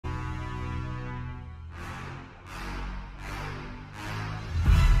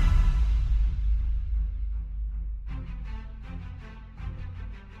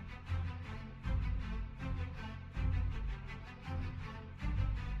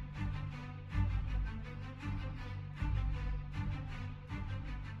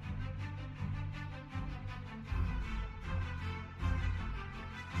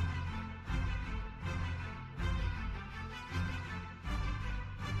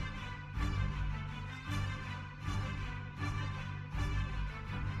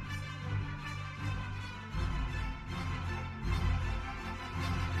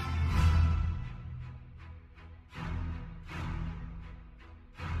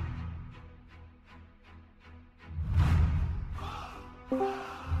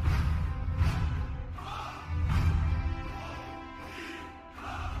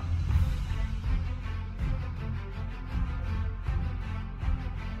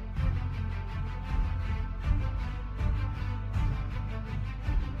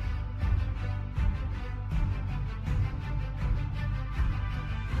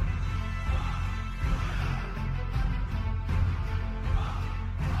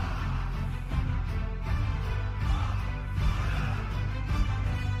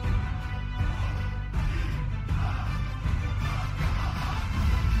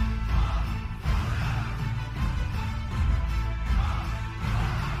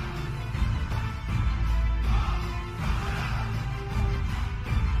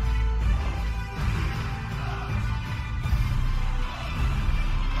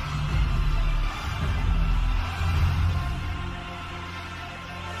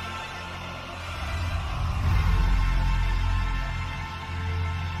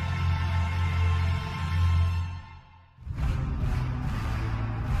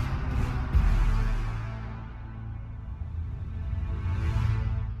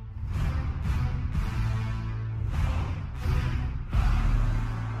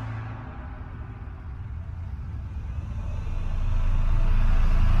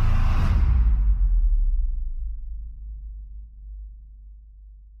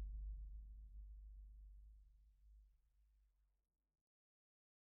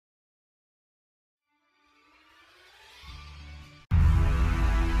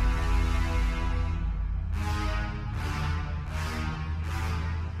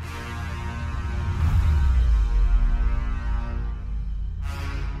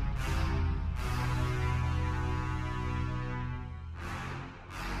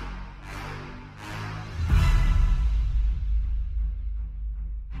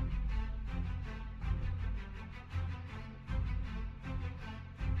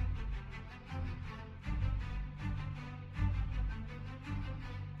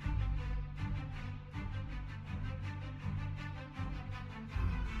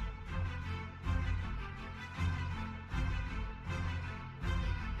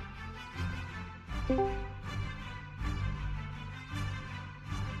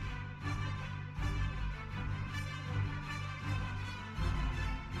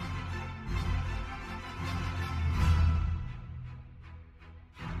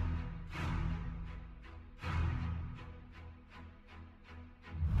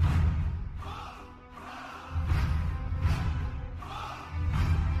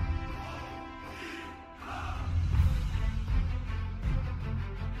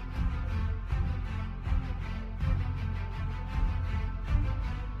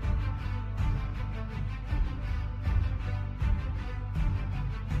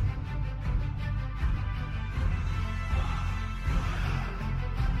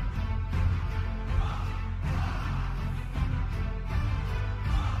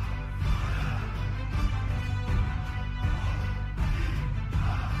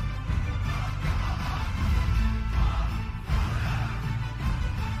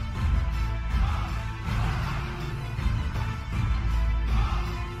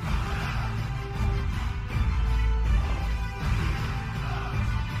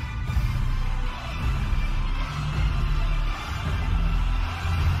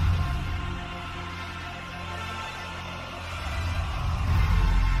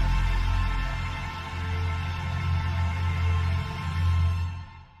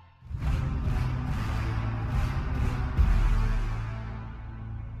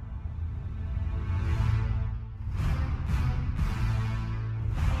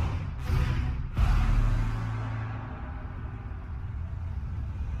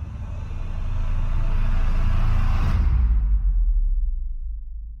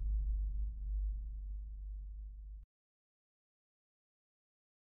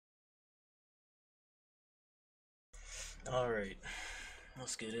Alright,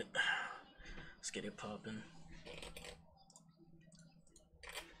 let's get it. Let's get it popping.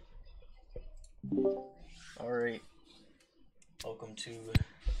 Alright, welcome to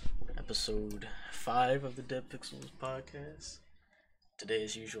episode 5 of the DeadPixels podcast. Today,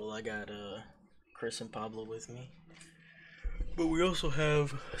 as usual, I got Chris and Pablo with me. But we also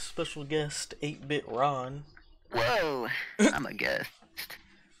have special guest 8-Bit Ron. Whoa, I'm a guest.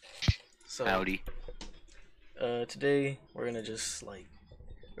 So, Howdy. Today we're gonna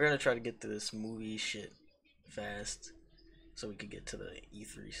try to get through this movie shit fast, so we could get to the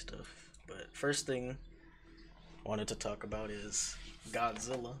E3 stuff. But first thing I wanted to talk about is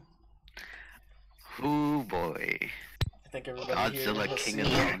Godzilla. Ooh boy. I think everybody Godzilla, here has King seen.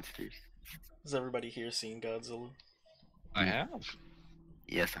 of the Monsters. Has everybody here seen Godzilla? I have.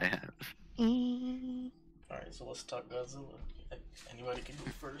 Yes, I have. Alright, so let's talk Godzilla. Anybody can go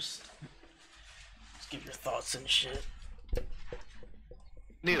first. Just give your thoughts and shit.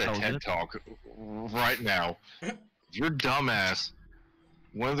 Need a TED talk right now. Your dumbass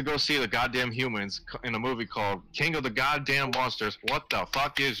wanted to go see the goddamn humans in a movie called King of the Goddamn Monsters. What the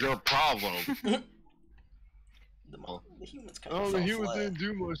fuck is your problem? The humans kind of the humans didn't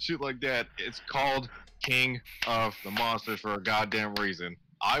do much shit like that. It's called King of the Monsters for a goddamn reason.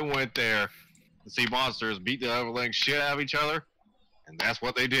 I went there to see monsters beat the everything shit out of each other, and that's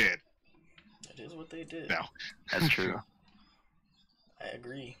what they did. That is what they did. No, that's true. I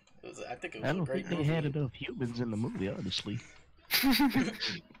agree. I think it was a great movie. They had enough humans in the movie, honestly.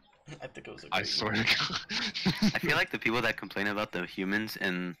 I think it was a great I swear to God. I feel like the people that complain about the humans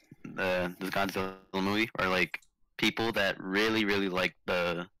in the Godzilla movie are like people that really like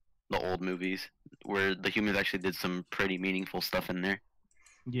the old movies where the humans actually did some pretty meaningful stuff in there.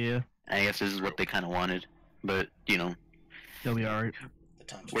 Yeah. I guess this is what they kind of wanted, but you know, they'll be alright.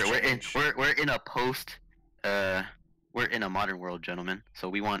 We're in a we're in a modern world, gentlemen. So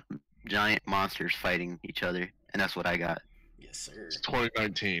we want giant monsters fighting each other, and that's what I got. Yes, sir. It's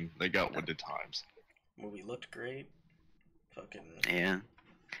 2019. They got with the times. Movie looked great. Fucking. Yeah.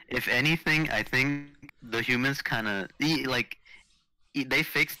 If anything, I think the humans kind of they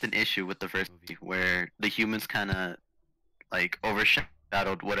fixed an issue with the first movie where the humans kind of like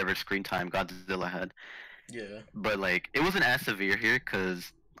overshadowed whatever screen time Godzilla had. Yeah. But like it wasn't as severe here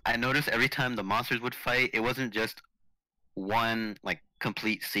because I noticed every time the monsters would fight, it wasn't just one like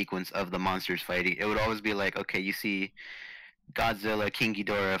complete sequence of the monsters fighting. It would always be like, okay, you see Godzilla, King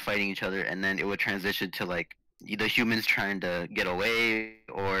Ghidorah fighting each other, and then it would transition to like the humans trying to get away,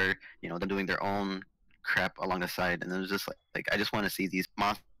 or you know them doing their own crap along the side. And it was just like I just want to see these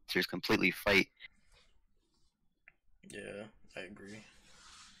monsters completely fight. Yeah, I agree.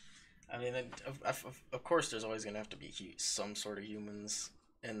 I mean, of course, there's always gonna have to be some sort of humans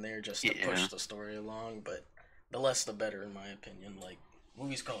in there just to push the story along, but the less the better, in my opinion. Like,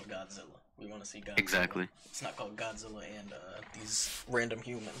 movie's called Godzilla. We want to see Godzilla. Exactly. It's not called Godzilla and these random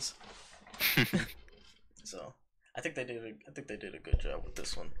humans. So, I think they did a good job with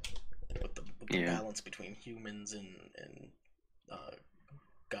this one, with the balance between humans and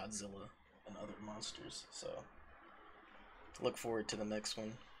Godzilla and other monsters. So, look forward to the next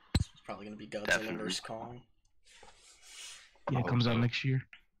one. It's probably gonna be Godzilla vs. Kong. Yeah, it comes out next year.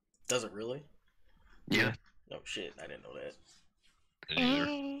 Does it really? Yeah. No shit, I didn't know that.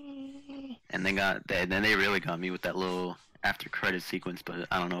 And then they really got me with that little after credit sequence, but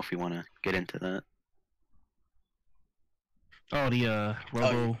I don't know if we want to get into that. Oh, the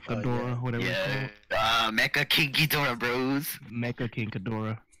Robo Ghidorah, whatever. Yeah. Mecha King Ghidorah, bros. Mecha King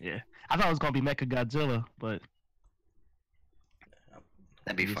Ghidorah. Yeah. I thought it was gonna be Mecha Godzilla, but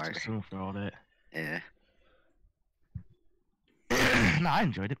that'd be fire. Too soon for all that. Yeah. No, I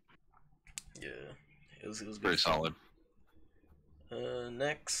enjoyed it. Yeah, it was very solid.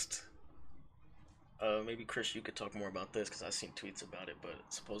 Next, maybe Chris, you could talk more about this because I've seen tweets about it. But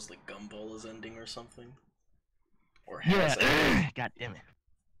supposedly Gumball is ending or something, or has ended. God damn it!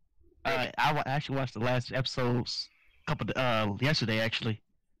 I actually watched the last episodes yesterday actually.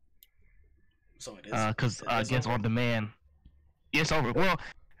 So it is. Because I guess on demand. It's over. Well,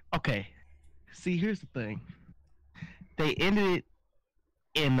 okay. See, here's the thing. They ended it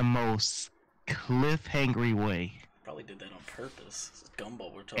in the most cliffhangery way. Probably did that on purpose. This is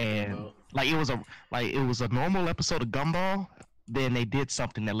Gumball we're talking about. Like it was a normal episode of Gumball. Then they did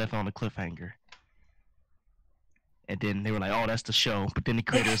something that left on a cliffhanger. And then they were like, "Oh, that's the show." But then the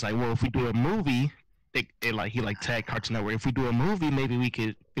creator was like, "Well, if we do a movie." He tagged Cartoon Network. If we do a movie, maybe we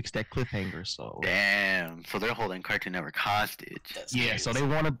could fix that cliffhanger. So damn. So they're holding Cartoon Network hostage. Yeah. So they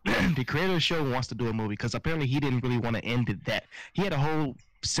want to. The creator of the show wants to do a movie because apparently he didn't really want to end it that. He had a whole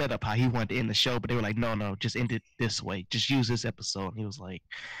setup how he wanted to end the show, but they were like, no, just end it this way. Just use this episode. And he was like,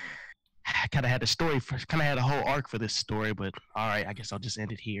 I kind of had a story kind of had a whole arc for this story, but all right, I guess I'll just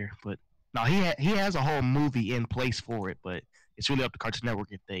end it here. But no, he has a whole movie in place for it, but it's really up to Cartoon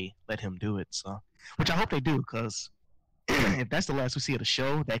Network if they let him do it. So. Which I hope they do, because if that's the last we see of the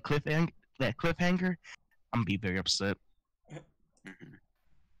show, that cliffhanger, I'm gonna be very upset.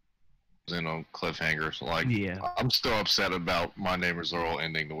 You know, cliffhangers. Like, yeah, I'm still upset about My Name Is Earl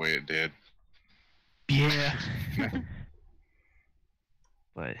ending the way it did. Yeah.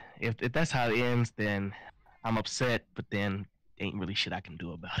 But if that's how it ends, then I'm upset. But then ain't really shit I can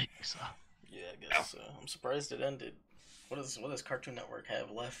do about it. So. Yeah, I guess so. I'm surprised it ended. What does Cartoon Network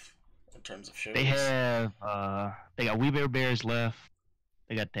have left? In terms of shows, they got We Bare Bears left.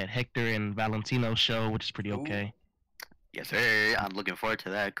 They got that Hector and Valentino show, which is pretty okay. Yes, sir. I'm looking forward to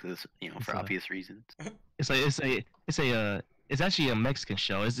that because It's for a- obvious reasons. It's actually a Mexican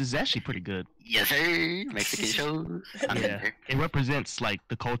show. It's actually pretty good. Yes, sir. Mexican shows. I'm in Yeah, there. it represents like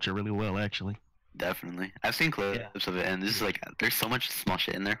the culture really well, actually. Definitely. I've seen clips of it, and this is like there's so much small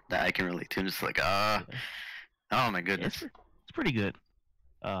shit in there that I can relate to. I'm just like, Yeah. oh my Yeah, goodness. it's pretty good.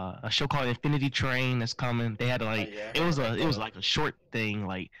 A show called Infinity Train that's coming. They had like yeah, it was like a short thing,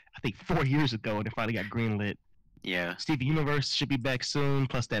 like I think 4 years ago, and it finally got greenlit. Yeah. Steven Universe should be back soon.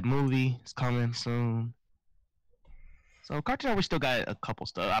 Plus that movie is coming soon. So Cartoon Network still got a couple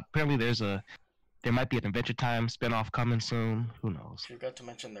stuff. Apparently there might be an Adventure Time spinoff coming soon. Who knows? You forgot to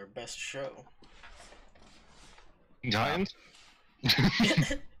mention their best show. Giants.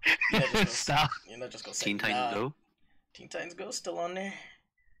 Stop. You're not just gonna say Teen Titans Go. Teen Titans Go still on there.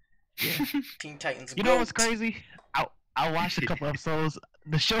 Yeah. Teen Titans. You know what's crazy? I watched a couple episodes.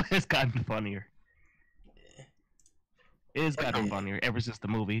 The show has gotten funnier. Yeah. It has gotten funnier ever since the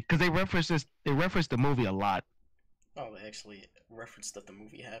movie, because they reference the movie a lot. Oh, they actually referenced that the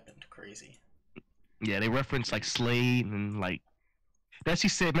movie happened. Crazy. Yeah, they reference like Slade and like. That she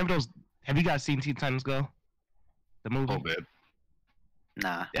said. Remember those? Have you guys seen Teen Titans Go? The A movie. little bit.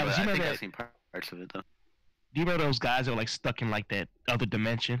 Nah. Yeah, but but you I know think that- I've seen parts of it though. Do you remember those guys that were like stuck in like that other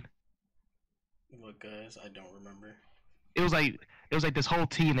dimension? What guys? I don't remember. It was like this whole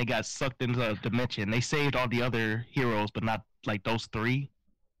team. They got sucked into a dimension. They saved all the other heroes, but not like those three.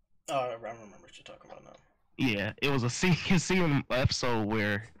 Oh, I remember what you're talking about now. Yeah, it was a scene episode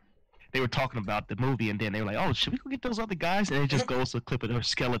where they were talking about the movie, and then they were like, "Oh, should we go get those other guys?" And it just goes to a clip of their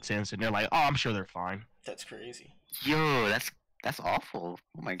skeletons, and they're like, "Oh, I'm sure they're fine." That's crazy. Yo, that's awful.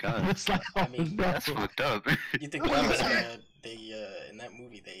 Oh my god. It's like, I oh, mean, no. That's fucked up. You think that was bad? They in that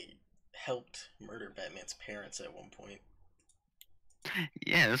movie they helped murder Batman's parents at one point.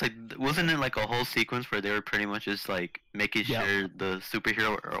 Yeah, it was like, wasn't it like a whole sequence where they were pretty much just like making Yeah. sure the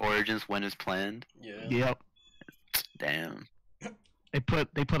superhero origins went as planned? Yeah. Yep. Damn. They put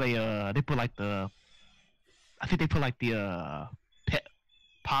like the I think they put like the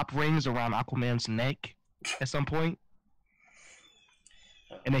pop rings around Aquaman's neck at some point,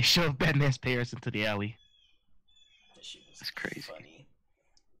 and they shoved Batman's parents into the alley. That shit was That's crazy. funny.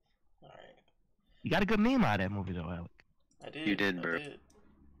 All right. You got a good meme out of that movie though, Alec. I did. You did, I bro. did.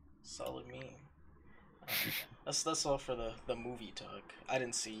 Solid meme. That's all for the movie talk. I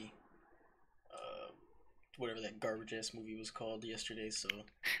didn't see whatever that garbage ass movie was called yesterday, so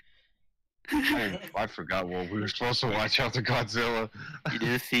I forgot what we were supposed to watch after Godzilla. You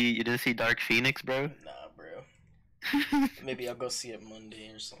didn't see Dark Phoenix, bro? nah, bro. Maybe I'll go see it Monday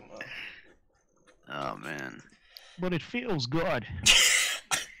or something. Oh man. But it feels good.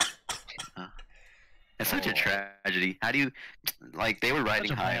 It's such a Oh. tragedy. How do you like they were Such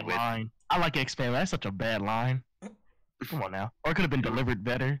riding a high bad with line. I like X-Men. That's such a bad line. Come on now. Or it could have been delivered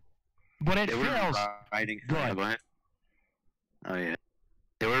better. But it they were feels riding good. high. Go ahead. Oh yeah.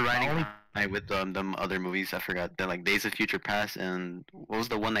 They were riding only- high with them other movies. I forgot. They're like Days of Future Past and what was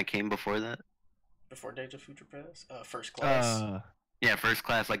the one that came before that? Before Days of Future Past, First Class. Yeah, First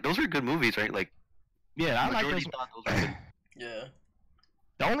Class. Like those were good movies, right? Like Yeah, I like majority those. thought those were good. Yeah.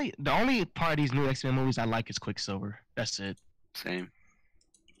 The only part of these new X-Men movies I like is Quicksilver. That's it. Same.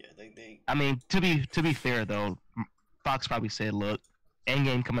 Yeah, they I mean, to be fair though, Fox probably said, "Look,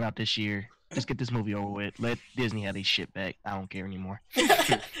 Endgame coming out this year. Just get this movie over with. Let Disney have their shit back. I don't care anymore."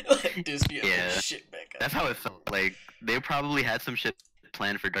 let Disney have Yeah. their shit back. That's how it felt. Like they probably had some shit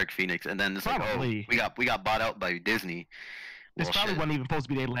planned for Dark Phoenix, and then it's like, Probably. oh, we got bought out by Disney. This Well, probably shit. wasn't even supposed to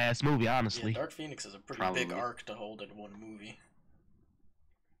be their last movie, honestly. Yeah, Dark Phoenix is a pretty big Probably. arc to hold in one movie.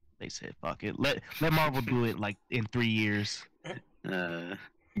 They said, "Fuck it. Let Marvel do it like in 3 years."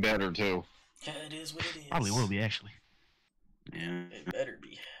 Better too. Yeah, it is what it is. Probably will be actually. Yeah. It better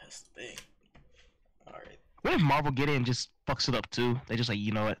be. That's the thing. Alright. What if Marvel get in and just fucks it up too? They just like,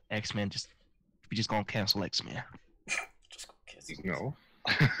 you know what, X-Men we just gonna cancel X-Men. Just go kiss it. No.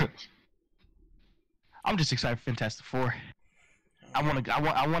 I'm just excited for Fantastic Four. I want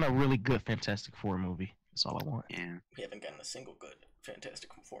a really good Fantastic Four movie. That's all I want. Yeah. We haven't gotten a single good Fantastic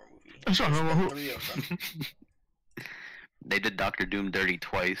Four movie. I'm sorry, There's been who- 3 of them. They did Doctor Doom dirty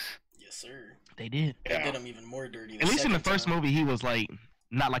twice. Yes, sir. They did. They Yeah. did him even more dirty. At least in the second first time. movie, he was like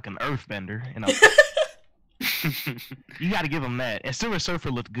not like an Earthbender. You know, you got to give him that. And Silver Surfer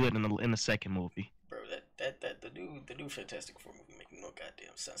looked good in the second movie. Bro, the new Fantastic Four movie make no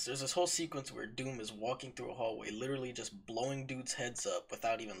goddamn sense. There's this whole sequence where Doom is walking through a hallway, literally just blowing dudes' heads up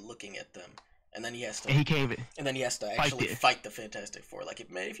without even looking at them, and then he has to And he came. actually it. fight the Fantastic Four. Like,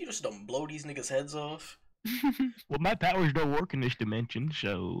 if you just don't blow these niggas' heads off, Well, my powers don't work in this dimension,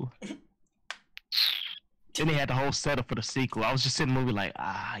 so Then they had the whole setup for the sequel. I was just sitting in the movie like,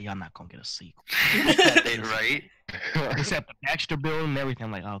 y'all not gonna get a sequel. Right? Except the Baxter building and everything.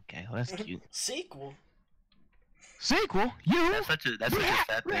 I'm like, okay, well, that's cute. Sequel. Sequel? You? That's such a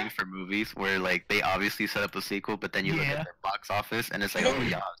sad thing for movies where like they obviously set up a sequel, but then you look at their box office and it's like, oh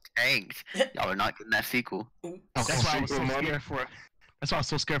y'all tanked. Y'all are not getting that sequel. That's why I was so scared for. That's why I was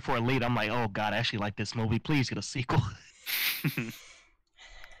so scared for Elite. I'm like, oh god, I actually like this movie. Please get a sequel.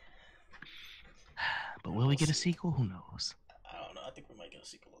 But will we get a sequel? Who knows? I don't know. I think we might get a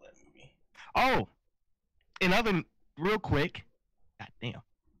sequel to that movie. Oh, another real quick. God damn.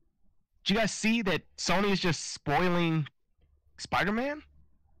 Did you guys see that Sony is just spoiling Spider-Man?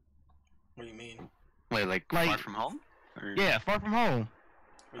 What do you mean? Wait, like Far From Home? Or... Yeah, Far From Home.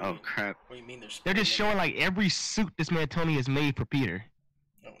 Oh crap! What do you mean they're just showing like every suit this man Tony has made for Peter.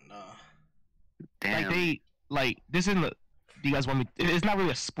 Oh no. Damn. Like this isn't. Do you guys want me? It's not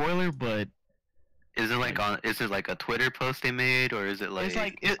really a spoiler, but is it like Is it like a Twitter post they made, or is it like? It's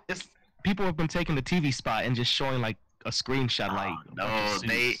like it's people have been taking the TV spot and just showing like a screenshot. Like no,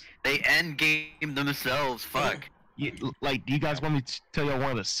 they end game themselves. Fuck. Like, do you guys want me to tell you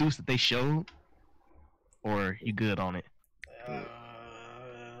one of the suits that they showed, or you good on it? I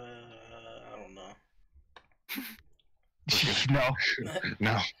don't know. No.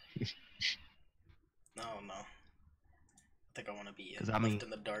 No. No. I think I want to be I mean, in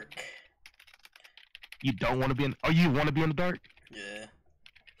the dark. You don't want to be in. Oh, you want to be in the dark? Yeah.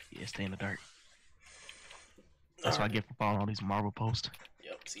 Yeah, stay in the dark. That's what I get for following all these Marvel posts.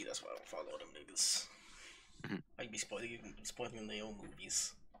 Yep. See, that's why I don't follow them niggas. I be spoiling their own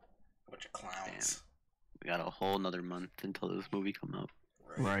movies. A bunch of clowns. We got a whole another month until this movie come out.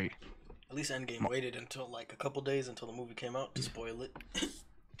 Right. At least Endgame waited until like a couple days until the movie came out to spoil it.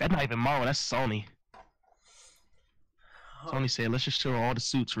 That's not even Marvel. That's Sony. Oh. Sony said, "Let's just show all the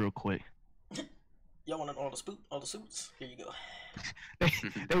suits real quick." Y'all want all the suits? Here you go.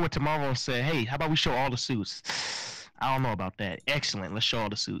 They went to Marvel and said, "Hey, how about we show all the suits?" I don't know about that. Excellent. Let's show all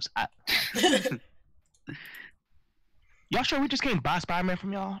the suits. Y'all sure we just can't buy Spider-Man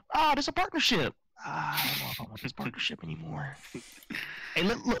from y'all? Oh, there's a partnership. I don't know if I want this partnership anymore. Hey,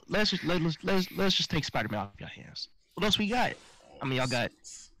 let's just take Spider-Man off your hands. What else we got? I mean, y'all got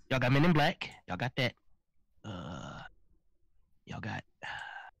Men in Black. Y'all got that. Y'all got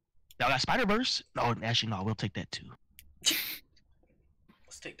Spider-Verse. No, actually, no. We'll take that too.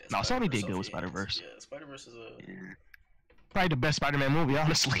 Let's take that. No, Sony did good with Spider-Verse. Yeah, Spider-Verse is probably the best Spider-Man movie,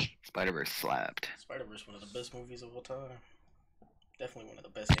 honestly. Spider-Verse slapped. Spider-Verse, one of the best movies of all time. Definitely one of the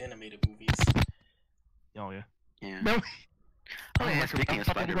best animated movies. Oh yeah. Yeah. No. Speaking of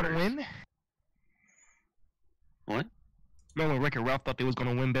Spider-Verse. What? Remember when Rick and Ralph thought they was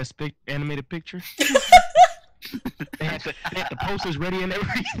gonna win Best Animated Picture? They had the posters ready and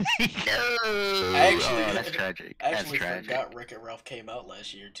everything. No. That's tragic. I actually forgot Rick and Ralph came out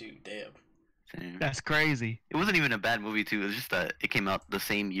last year too. Damn. Same. That's crazy. It wasn't even a bad movie too. It was just that it came out the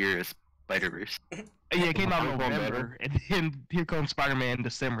same year as Spider-Verse. Yeah, it came out in November, and then here comes Spider-Man in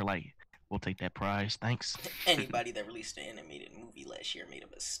December. Like, we'll take that prize, thanks. Anybody that released an animated movie last year made a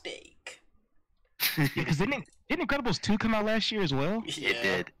mistake. Yeah, because didn't Incredibles 2 come out last year as well? Yeah. It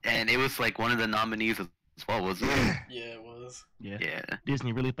did, and it was like one of the nominees as well, wasn't it? Yeah, it was. Yeah. Yeah.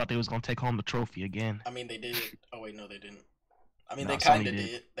 Disney really thought they was gonna take home the trophy again. I mean, they did. Oh wait, no, they didn't. I mean, No, they kind of Sony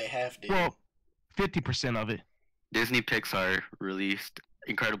did. They half did. Well, 50% of it. Disney Pixar released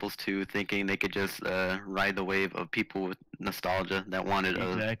Incredibles 2 thinking they could just ride the wave of people with nostalgia that wanted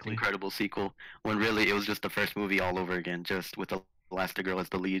an incredible sequel, when really it was just the first movie all over again, just with Elastigirl as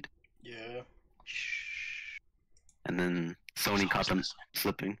the lead. Yeah. And then Sony caught them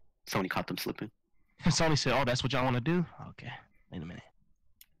slipping. And Sony said, "Oh, that's what y'all want to do? Okay, wait a minute.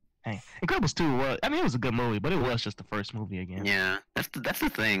 Hey, Incredibles 2 was. I mean, it was a good movie, but it was just the first movie again." Yeah, that's the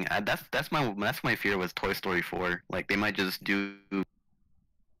thing. That's my fear with Toy Story 4. Like they might just do, I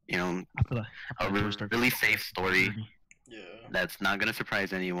feel like a really safe story. Yeah. That's not gonna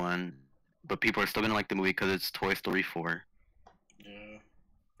surprise anyone, but people are still gonna like the movie because it's Toy Story 4. Yeah.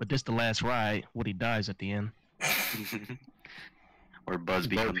 But this the last ride. Woody dies at the end. Or Buzz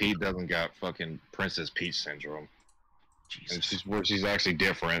Bo Peep doesn't got fucking Princess Peach syndrome. Jesus. And she's actually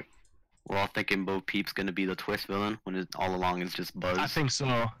different. We're all thinking Bo Peep's gonna be the twist villain when all along it's just Buzz. I think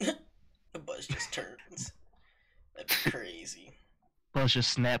so. Buzz just turns. That's crazy. Buzz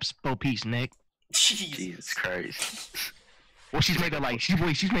just snaps Bo Peep's neck. Jesus Christ. Well, she's made that like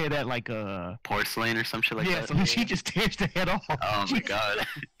she's made that like porcelain or some shit like that. Yeah, so she just tears the head off. Oh my god.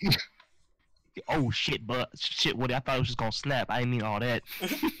 Oh shit, Woody, I thought it was just gonna snap. I didn't mean all that.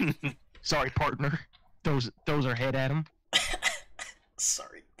 Sorry, partner. Throws her head at him.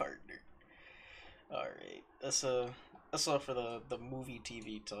 Sorry, partner. All right, that's all for the movie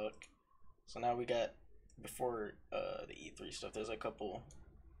TV talk. So now we got before the E3 stuff. There's a couple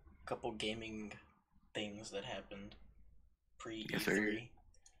gaming things that happened pre Yes, sir. E3.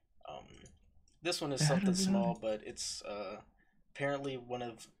 Um, this one is something small, but it's apparently one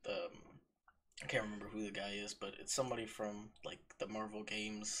of I can't remember who the guy is, but it's somebody from like the Marvel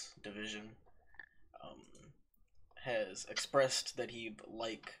Games division. Um, has expressed that he'd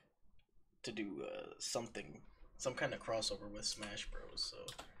like to do some kind of crossover with Smash Bros. So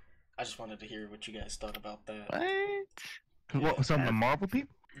I just wanted to hear what you guys thought about that. What? What was some of the Marvel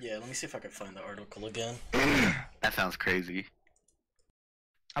people? Yeah, let me see if I can find the article again. That sounds crazy.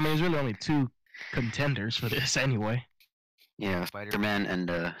 I mean, there's really only two contenders for this anyway. Yeah, Spider-Man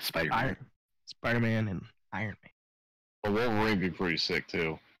and Spider-Man. Spider-Man and Iron Man. But Wolverine be pretty sick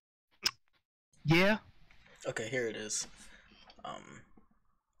too. Yeah. Okay, here it is.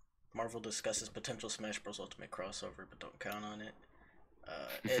 Marvel discusses potential Smash Bros. Ultimate crossover, but don't count on it.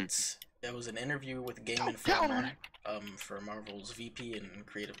 It was an interview with Game Informer for Marvel's VP and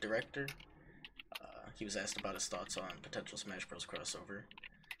creative director. He was asked about his thoughts on potential Smash Bros. Crossover.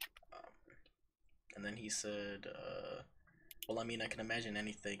 And then he said, well, I mean, I can imagine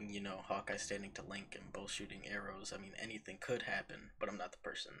anything, you know, Hawkeye standing to Link and both shooting arrows. I mean, anything could happen, but I'm not the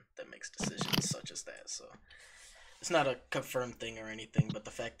person that makes decisions such as that, so it's not a confirmed thing or anything, but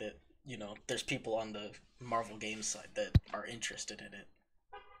the fact that, you know, there's people on the Marvel Games side that are interested in it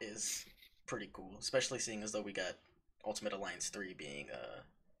is pretty cool, especially seeing as though we got Ultimate Alliance 3 being a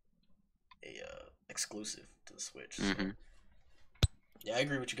exclusive to the Switch. So. Yeah, I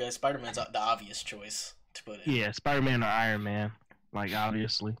agree with you guys. Spider-Man's the obvious choice to put in. Yeah, Spider-Man or Iron Man, like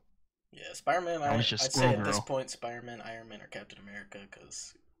obviously. Yeah, Spider-Man. I'd say at this point, Spider-Man, Iron Man, or Captain America,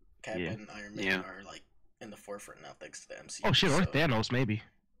 because Cap and Iron Man are like in the forefront now thanks to the MCU. Oh shit, or Thanos maybe.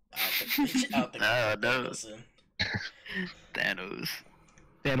 I don't think Thanos in. Thanos.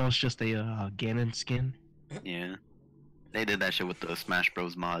 Thanos just a Ganon skin. Yeah, they did that shit with the Smash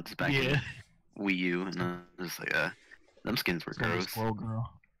Bros mods back in Wii U, and then it's like, them skins were gross. Squirrel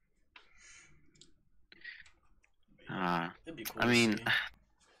girl. It'd be cool I mean, to see.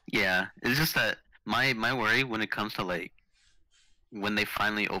 yeah, it's just that my worry when it comes to like when they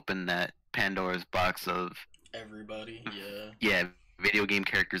finally open that Pandora's box of everybody, yeah, video game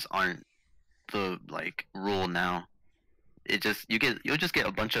characters aren't the like rule now. You'll just get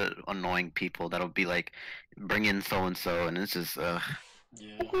a bunch of annoying people that'll be like, bring in so and so, and it's just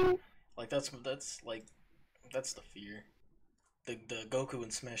yeah, like that's the fear. The Goku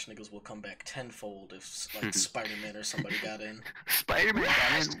and Smash niggas will come back tenfold if like Spider-Man or somebody got in. Spider-Man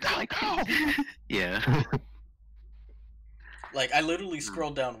got in, like, yeah. Like I literally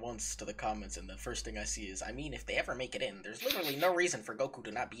scrolled down once to the comments, and the first thing I see is, I mean, if they ever make it in, there's literally no reason for Goku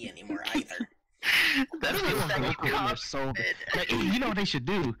to not be anymore either. That's the second comment. So, like, you know what they should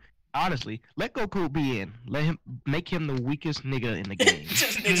do? Honestly, let Goku be in. Let him make him the weakest nigga in the game.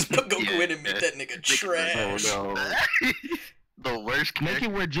 just put Goku in and make that nigga trash. Oh no. The worst character. Make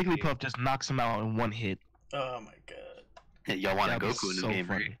it where Jigglypuff just knocks him out in one hit. Oh my god. Hey, y'all want a Goku in this game,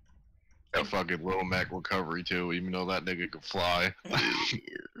 funny. right? That fucking Lil Mac recovery too, even though that nigga could fly.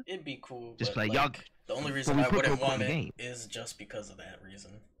 It'd be cool. Just but like, y'all. The only reason I wouldn't want it is just because of that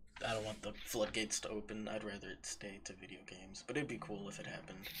reason. I don't want the floodgates to open. I'd rather it stay to video games. But it'd be cool if it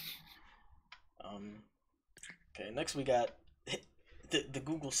happened. Okay, next we got the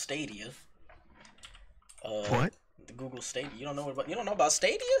Google Stadia. What? The Google Stadia. You don't know about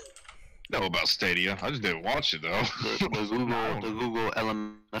Stadia? Know about Stadia. I just didn't watch it though. The Google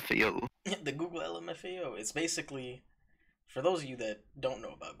LMFAO. The Google LMFAO. It's basically, for those of you that don't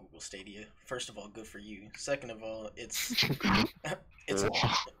know about Google Stadia, first of all, good for you. Second of all, it's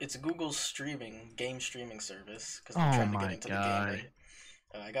Google's game streaming service because they're trying to get into the game.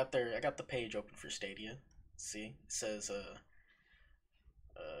 Right? I got the page open for Stadia. See, it says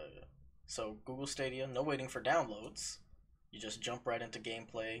so Google Stadia, no waiting for downloads. You just jump right into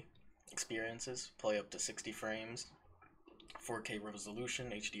gameplay experiences, play up to 60 frames, 4K resolution,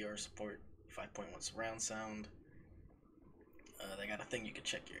 HDR support, 5.1 surround sound. They got a thing you can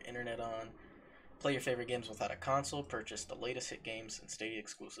check your internet on, play your favorite games without a console, purchase the latest hit games and Stadia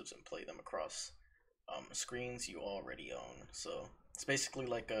exclusives and play them across screens you already own. So it's basically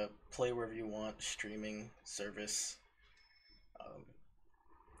like a play wherever you want streaming service.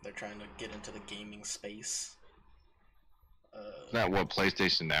 They're trying to get into the gaming space. Isn't that what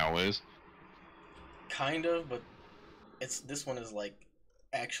PlayStation Now is? Kind of, but this one is like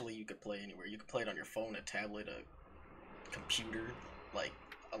actually you could play anywhere. You could play it on your phone, a tablet, a computer, like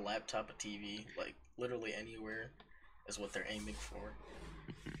a laptop, a TV, like literally anywhere is what they're aiming for.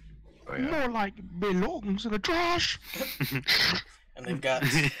 Oh, yeah. More like belongs in the trash. And they've got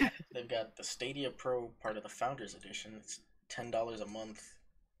the Stadia Pro part of the Founders Edition. It's $10 a month.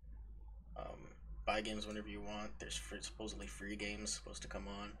 Buy games whenever you want. There's supposedly free games supposed to come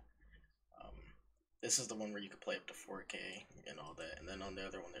on. This is the one where you could play up to 4K and all that. And then on the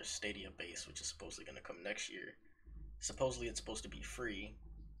other one, there's Stadia Base, which is supposedly going to come next year. Supposedly it's supposed to be free,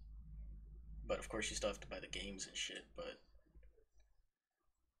 but of course you still have to buy the games and shit. But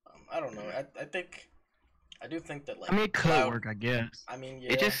I don't know. I do think that, like, I mean, it could work, I guess. I mean,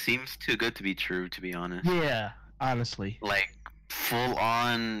 yeah. It just seems too good to be true, to be honest. Yeah, honestly. Like full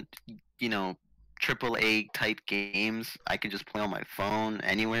on, you know, AAA type games. I can just play on my phone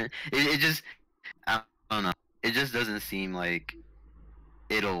anywhere. It just, I don't know. It just doesn't seem like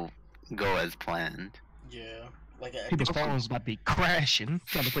it'll go as planned. Yeah. Like, People's phones might be crashing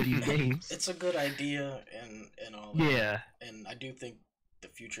trying to play these games. It's a good idea and all that. Yeah. And I do think the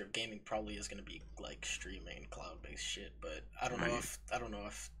future of gaming probably is going to be like streaming, cloud-based shit, but I don't know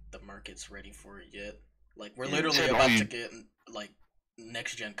if the market's ready for it yet. Like, we're literally about to get like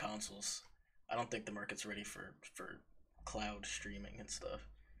next gen consoles. I don't think the market's ready for cloud streaming and stuff.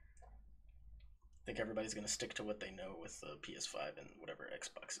 I think everybody's going to stick to what they know with the PS5 and whatever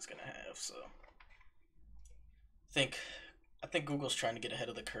Xbox is going to have. So I think Google's trying to get ahead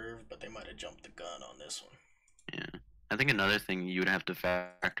of the curve, but they might have jumped the gun on this one. Yeah. I think another thing you would have to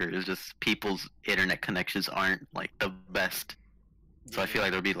factor is just people's internet connections aren't like the best. So I feel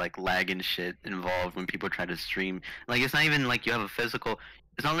like there'll be like lag and shit involved when people try to stream. Like, it's not even like you have a physical.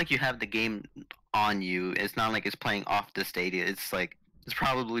 It's not like you have the game on you. It's not like it's playing off the Stadia. It's like it's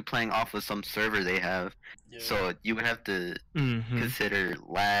probably playing off of some server they have. Yeah. So you would have to consider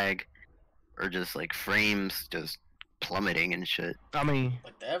lag or just like frames just plummeting and shit. I mean,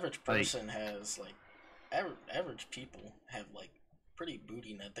 like, the average person has like average people have like pretty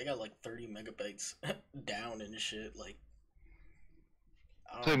booty net. They got like 30 megabytes down and shit. Like,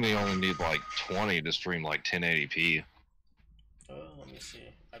 I think they only need like 20 to stream like 1080p. Let me see.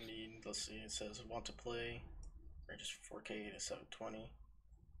 I mean, let's see. It says want to play, ranges 4K to 720.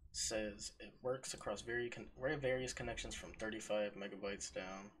 Says it works across various connections from 35 megabytes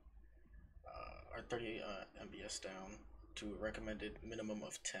down, or 30 MBS down to a recommended minimum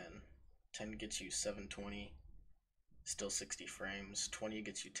of 10. 10 gets you 720, still 60 frames. 20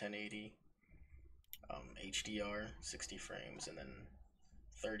 gets you 1080, HDR 60 frames, and then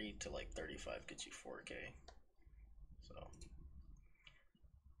 30 to like 35 gets you 4K. So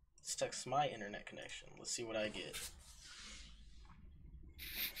let's text my internet connection. Let's see what I get.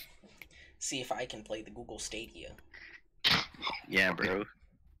 See if I can play the Google Stadia. Yeah, bro.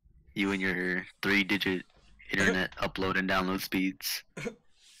 You and your 3-digit internet upload and download speeds.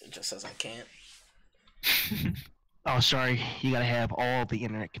 It just says I can't. oh, sorry. You gotta have all the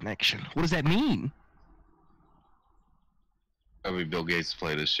internet connection. What does that mean? Every Bill Gates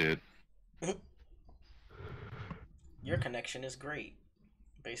play this shit. Your connection is great.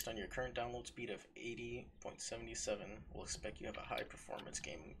 Based on your current download speed of 80.77, we'll expect you have a high performance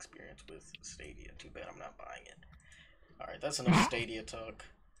gaming experience with Stadia. Too bad I'm not buying it. Alright, that's enough Stadia talk.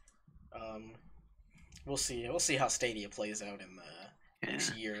 We'll see how Stadia plays out in the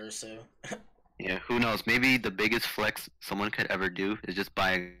next year or so. Yeah, who knows? Maybe the biggest flex someone could ever do is just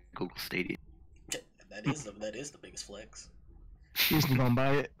buy a Google Stadia. That is the biggest flex. Disney gonna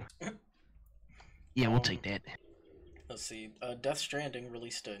buy it? Yeah, we'll take that. Let's see. Death Stranding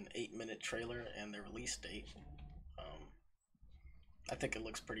released an 8-minute trailer and their release date. I think it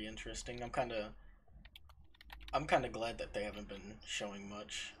looks pretty interesting. I'm kind of glad that they haven't been showing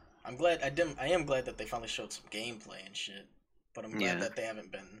much. I am glad that they finally showed some gameplay and shit. But I'm glad that they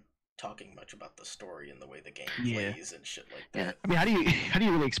haven't been talking much about the story and the way the game plays and shit like that. I mean, how do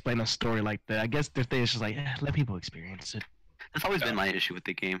you really explain a story like that? I guess their thing is just like, let people experience it. That's always been my issue with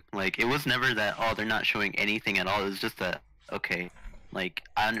the game. Like, it was never that, oh, they're not showing anything at all. It was just that, okay, like,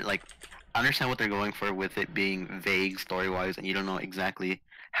 I understand what they're going for with it being vague story-wise, and you don't know exactly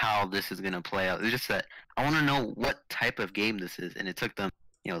how this is going to play out. It's just that I want to know what type of game this is, and it took them,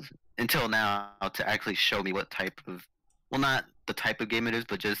 until now to actually show me what type of, well, not the type of game it is,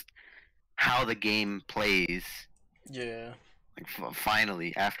 but just how the game plays. Yeah. Like,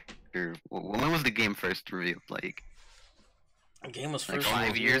 finally, after, when was the game first revealed? Like, the game was like first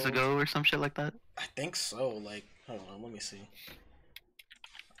 5 years ago or some shit like that? I think so. Like, hold on, let me see.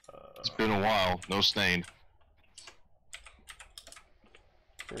 It's been a while. No stain.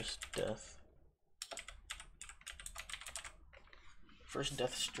 First Death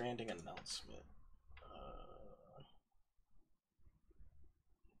Stranding announcement.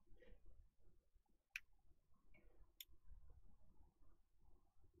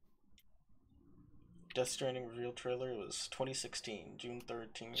 Death Stranding reveal trailer was 2016, June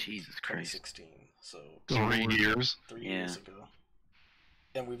 13th. Jesus Christ. 2016. So 3 years. 3 years ago.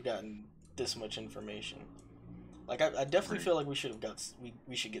 And we've gotten this much information. Like I definitely feel like we should have got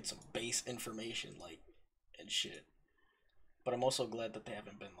we should get some base information like and shit. But I'm also glad that they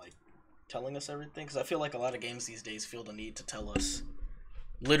haven't been like telling us everything because I feel like a lot of games these days feel the need to tell us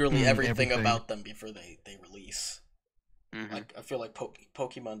literally everything about them before they release. Like I feel like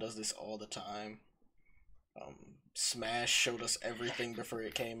Pokemon does this all the time. Smash showed us everything before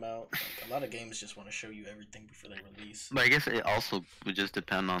it came out. Like, a lot of games just want to show you everything before they release. But I guess it also would just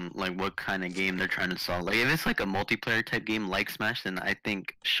depend on like what kind of game they're trying to sell. Like if it's like a multiplayer type game like Smash, then I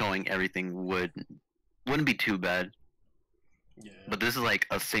think showing everything wouldn't be too bad. Yeah. But this is like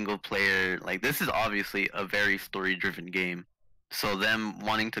a single player. Like this is obviously a very story driven game. So them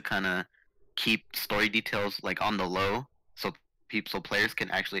wanting to kind of keep story details like on the low, so players can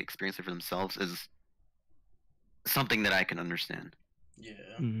actually experience it for themselves is something that I can understand. Yeah.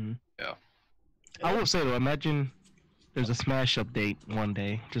 Yeah. I will say though, imagine there's a Smash update one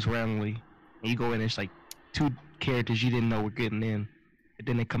day, just randomly, and you go in and it's like 2 characters you didn't know were getting in, and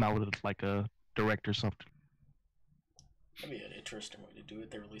then they come out with like a direct or something. That'd be an interesting way to do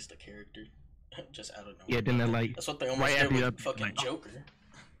it. They released a character just out of nowhere. Yeah, then they're like, that's what they almost did with fucking like, Joker.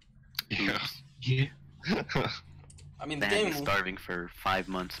 Yeah. Yeah. I mean, the They had game me starving for 5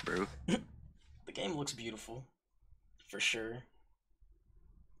 months, bro. the game looks beautiful, for sure.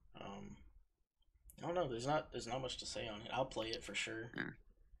 I don't know. There's not much to say on it. I'll play it for sure.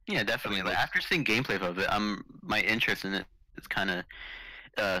 Yeah, definitely. Like after seeing gameplay of it, my interest in it is kind of,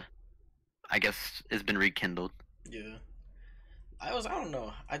 I guess, it's been rekindled. Yeah. I don't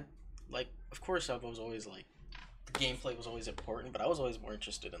know. Of course, I was always like, the gameplay was always important, but I was always more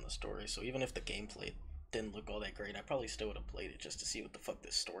interested in the story. So even if the gameplay didn't look all that great, I probably still would have played it just to see what the fuck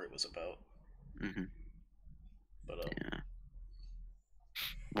this story was about. But yeah.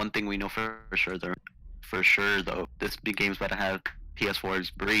 One thing we know for sure though, this big game's about to have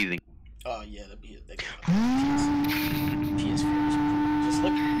PS4's breathing. Oh yeah, PS4. Just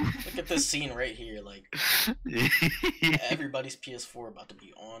look at this scene right here. Like everybody's PS4 about to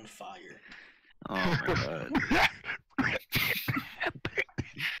be on fire. Oh my god.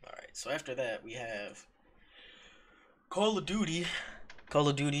 Alright, so after that we have Call of Duty. Call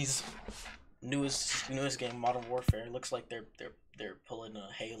of Duty's newest game, Modern Warfare. Looks like they're pulling a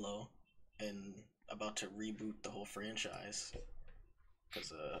Halo and about to reboot the whole franchise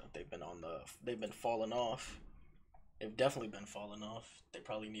because they've been falling off. They've definitely been falling off. They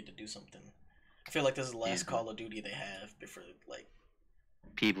probably need to do something. I feel like this is the last Call of Duty they have before like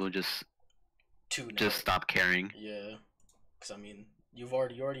people just tune out. Stop caring. Yeah, because I mean you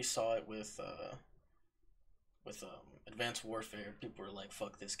already saw it with Advanced Warfare. People were like,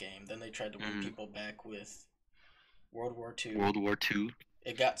 fuck this game. Then they tried to win people back with World War II. World War II.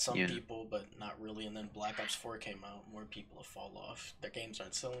 It got some people, but not really. And then Black Ops 4 came out. More people have fallen off. Their games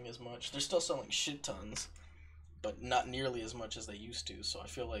aren't selling as much. They're still selling shit tons, but not nearly as much as they used to. So I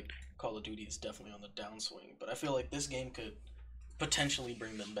feel like Call of Duty is definitely on the downswing. But I feel like this game could potentially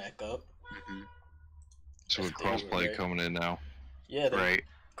bring them back up. So with crossplay coming in now. Yeah, right.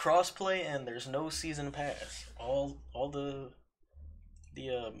 Crossplay, and there's no season pass. All the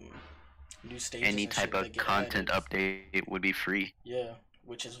new stages. Any type of content update would be free. Yeah,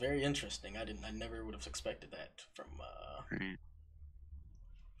 which is very interesting. I never would have expected that from a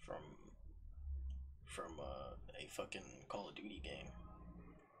fucking Call of Duty game.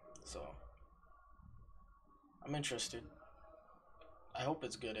 So I'm interested. I hope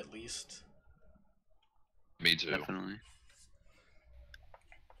it's good at least. Me too. Definitely.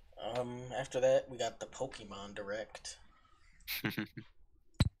 After that, we got the Pokemon Direct.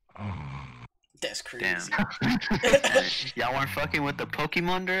 That's crazy. Damn. Y'all weren't fucking with the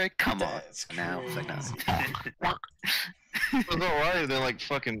Pokemon Direct? Come on. That's crazy. Now. It was alright, then like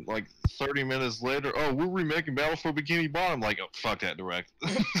fucking like 30 minutes later, oh, we're remaking Battle for Bikini Bottom. Like, oh, fuck that Direct.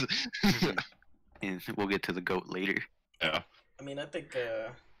 And we'll get to the GOAT later. Yeah. I mean, I think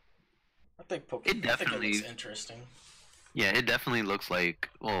Pokemon. It looks interesting. Yeah, it definitely looks like.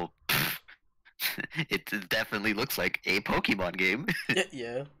 Well, it definitely looks like a Pokemon game.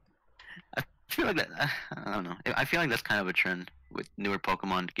 Yeah. I feel like that. I don't know. I feel like that's kind of a trend with newer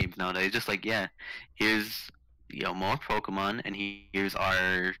Pokemon games nowadays. Just like, yeah, here's more Pokemon, and here's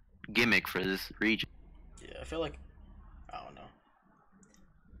our gimmick for this region. Yeah, I feel like I don't know.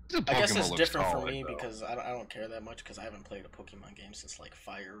 I guess it's different for me because I don't care that much because I haven't played a Pokemon game since like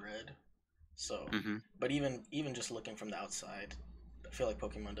Fire Red. So, but even just looking from the outside, I feel like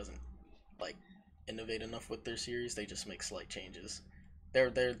Pokemon doesn't like innovate enough with their series. They just make slight changes.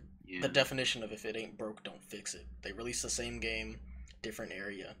 They're the definition of if it ain't broke, don't fix it. They release the same game, different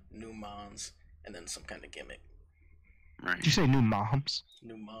area, new mons, and then some kind of gimmick. Right. Did you say new moms?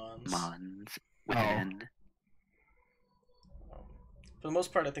 New mons. Mons. With Oh. an N. For the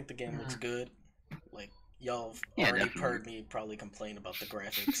most part, I think the game looks good. Like, y'all have Yeah, already definitely. heard me probably complain about the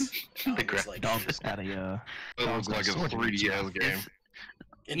graphics. And The I'm just like, Dog just got a It looks like a 3DS game.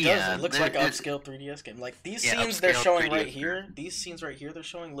 it does. Yeah, It looks like an it- upscale 3DS game. Like these Yeah, scenes they're upscale showing 3DS right here, these scenes right here they're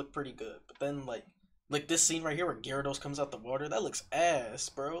showing look pretty good. But then like this scene right here where Gyarados comes out the water, that looks ass,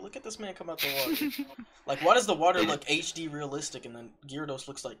 bro. Look at this man come out the water. Like, why does the water look HD realistic and then Gyarados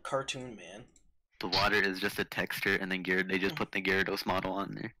looks like cartoon man? The water is just a texture, and then they just put the Gyarados model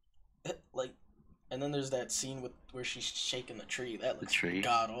on there. Like, and then there's that scene where she's shaking the tree. That looks tree.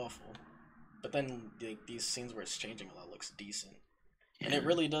 god awful. But then like, these scenes where it's changing a lot looks decent. And it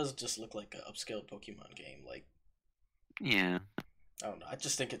really does just look like an upscale Pokemon game. Like, Yeah, I don't know. I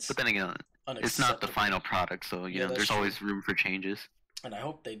just think it's but then again, it's not the unacceptable. final product, so Yeah, that's there's true. always room for changes. And I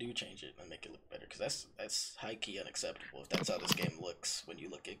hope they do change it and make it look better, because that's high key unacceptable if that's how this game looks when you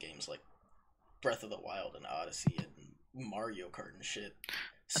look at games like Breath of the Wild and Odyssey and Mario Kart and shit.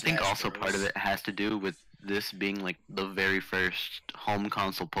 I think Smash also Bros. part of it has to do with this being like the very first home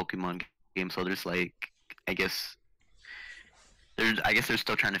console Pokemon game, so there's like, I guess they're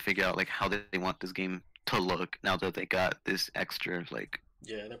still trying to figure out like how they want this game to look now that they got this extra like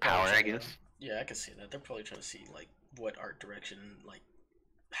Yeah, they're power, probably I trying to- guess. Yeah, I can see that. They're probably trying to see like what art direction, like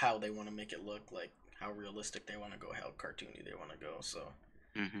how they want to make it look, like how realistic they want to go, how cartoony they want to go. So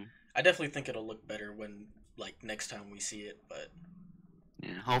Hmm. I definitely think it'll look better when like next time we see it. But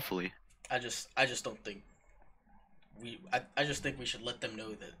Yeah, hopefully. I just don't think I just think we should let them know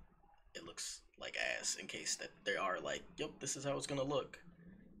that it looks like ass in case that they are like, yep, this is how it's gonna look.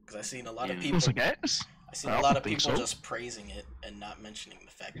 Because I've seen a lot of Yeah. people. Looks like ass. I've seen I a lot don't of think people so. just praising it and not mentioning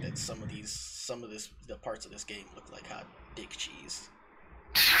the fact that the parts of this game look like hot dick cheese.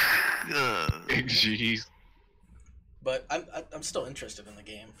 Jeez. But I'm still interested in the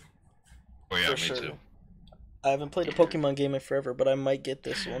game. Oh yeah, for me sure. too. I haven't played a Pokemon game in forever, but I might get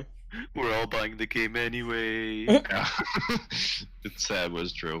this one. We're all buying the game anyway. Yeah. It's sad, but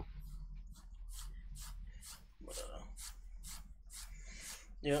it's true. But,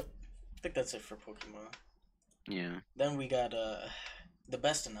 yep, I think that's it for Pokemon. Yeah. Then we got the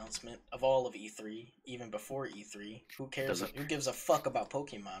best announcement of all of E3, even before E3. Who cares? Doesn't- Who gives a fuck about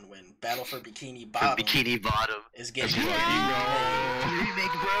Pokemon when Battle for Bikini For Bottom Bikini Bottom. is getting Yeah! remade?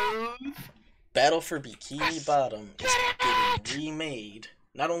 Remake bros. Battle for Bikini Bottom is getting remade.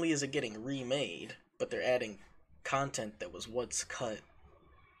 Not only is it getting remade, but they're adding content that was once cut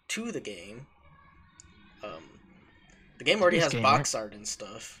to the game. The game already This has game, box art and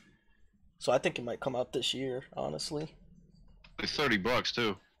stuff, so I think it might come out this year. Honestly, It's $30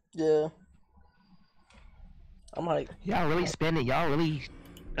 too. yeah, I'm hyped. Y'all really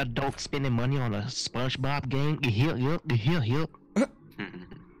adult spending money on a SpongeBob game? Yep.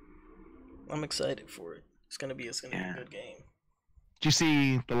 I'm excited for it. It's gonna be a Yeah. good game. Did you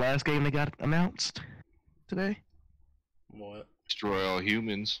see the last game that got announced today? What? Destroy all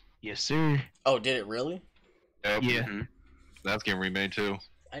humans. Yes, sir. Oh, did it really? Yep. Yeah. Mhm. That's getting remade too.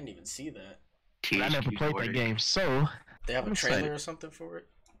 I didn't even see that. But I never THQ played Nordic. that game, so They have I'm a trailer excited. or something for it.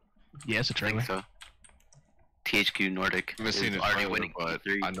 yeah, it's a I think trailer. so. THQ Nordic I haven't is seen it already trailer, winning but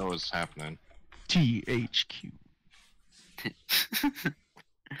E3. I know it's happening. THQ.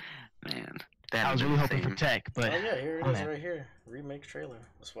 Man, I was really hoping for tech, Oh but yeah, here it I'm is in. right here. Remake trailer.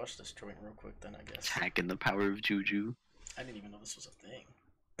 Let's watch this joint real quick then, I guess. Tech and the power of Juju. I didn't even know this was a thing.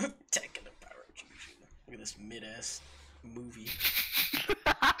 Tech and the power of Juju. Look at this mid-ass movie.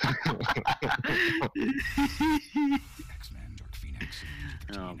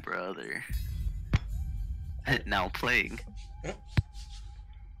 Oh, brother. Now playing.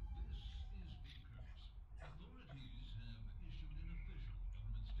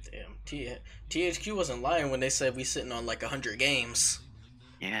 Damn. THQ wasn't lying when they said we sitting on like 100 games.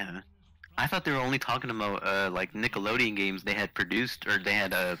 Yeah. I thought they were only talking about like Nickelodeon games they had produced or they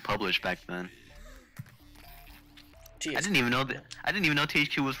had published back then. THQ. I didn't even know that. I didn't even know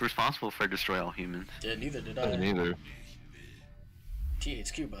THQ was responsible for Destroy All Humans. Yeah, neither did I I. didn't either.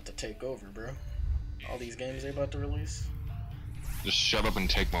 THQ about to take over, bro. All these games they about to release. Just shut up and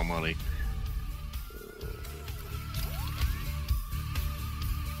take my money.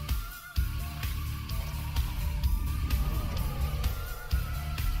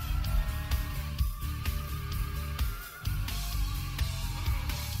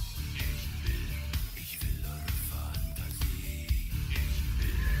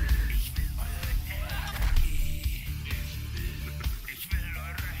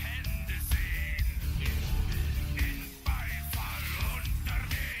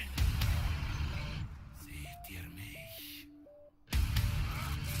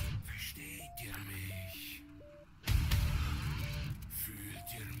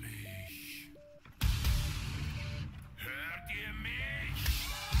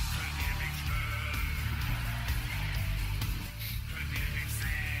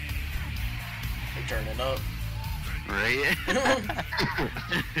 turning up. Right?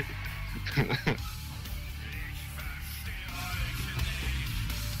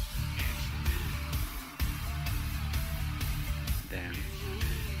 Damn.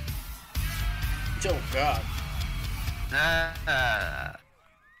 Oh god. I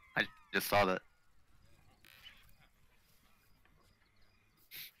just saw that.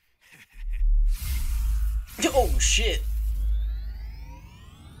 Oh shit.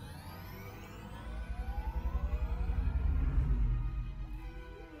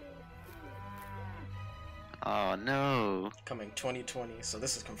 Oh no. Coming 2020, so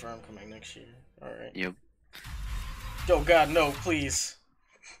this is confirmed coming next year. Alright. Yep. Oh god, no, please.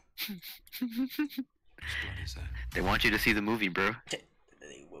 They want you to see the movie, bro.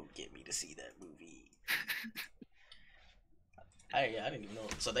 They won't get me to see that movie. I didn't even know.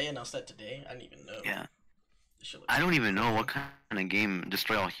 So they announced that today? I didn't even know. Yeah. This shit looks I don't even know what kind of game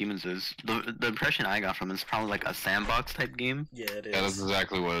Destroy All Humans is. The impression I got from it is probably like a sandbox type game. Yeah, it is. Yeah, that's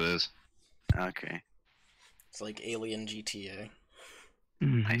exactly what it is. Okay. It's like Alien GTA.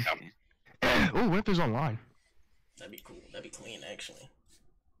 I see. Oh, what if it's online? That'd be cool. That'd be clean, actually.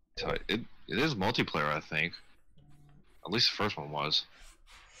 So it is multiplayer, I think. At least the first one was.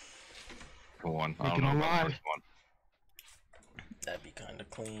 Second one, I Make don't it know about the online. first one. That'd be kind of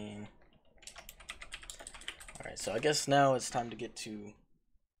clean. Alright, so I guess now it's time to get to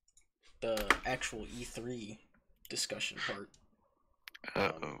the actual E3 discussion part.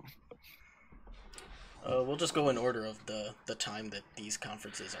 Uh-oh. We'll just go in order of the time that these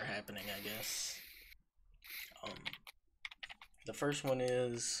conferences are happening, I guess. The first one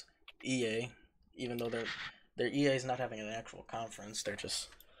is EA. Even though their EA is not having an actual conference, they're just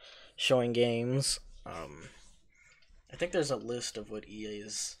showing games. I think there's a list of what EA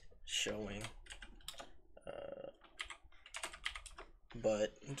is showing.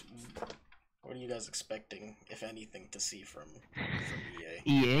 But what are you guys expecting, if anything, to see from EA?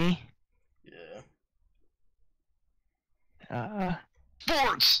 EA? Yeah.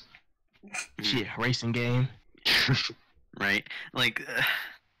 Sports! Shit, racing game. Right? Like,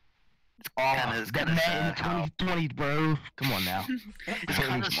 it's That kinda Madden sad how 2020, bro. Come on now. it's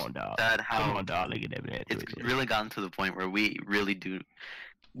kinda Come on, dog. sad Come how on, dog. Look at that, man. it's really gotten to the point where we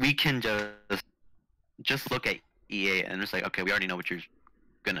can just look at EA and it's like, okay, we already know what you're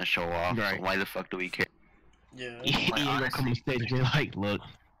gonna show off. Right. So why the fuck do we care? Yeah. EA gonna come on stage and be like, look,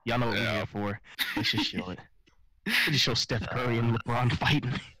 y'all know what we're Yeah. here for. Let's just show it. They just show Steph Curry and LeBron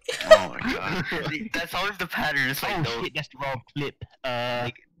fighting. Oh my god. That's always the pattern. It's like, Oh no, shit, that's the wrong clip.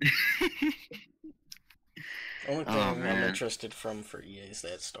 like Only thing Oh, I'm man. interested for EA is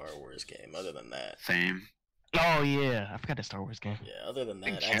that Star Wars game. Other than that, same. Oh yeah, I forgot that Star Wars game. yeah. Other than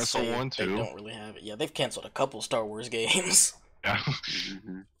They that, I'd cancel say one, they too. don't really have it. Yeah, they've canceled a couple Star Wars games. Yeah.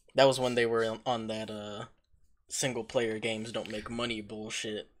 Mhm. That was when they were on that single player games don't make money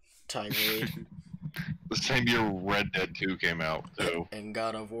bullshit tirade. The same year Red Dead 2 came out, too. And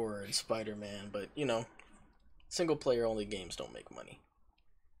God of War and Spider-Man, but you know, single player only games don't make money.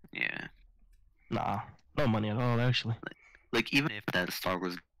 Yeah. Nah, no money at all actually. Like, even if that Star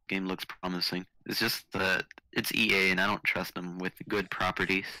Wars game looks promising, it's just that it's EA and I don't trust them with good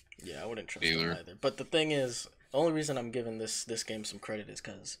properties. Yeah, I wouldn't trust them Either. either. But the thing is, the only reason I'm giving this game some credit is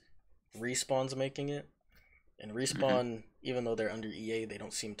because Respawn's making it, and Respawn, even though they're under EA, they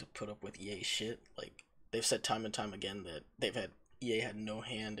don't seem to put up with EA shit. Like, they've said time and time again that EA had no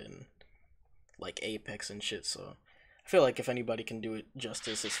hand in like Apex and shit. So I feel like if anybody can do it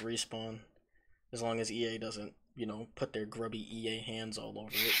justice, it's Respawn. As long as EA doesn't, you know, put their grubby EA hands all over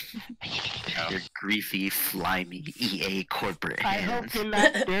it. Your greasy, slimy EA corporate I hope hands. you're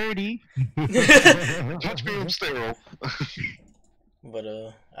not dirty. Touch me, I'm sterile. But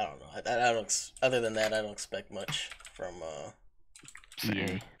I don't know. I don't. Other than that, I don't expect much from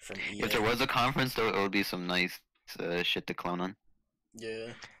EA. from EA. If there was a conference, there would be some nice shit to clown on. Yeah.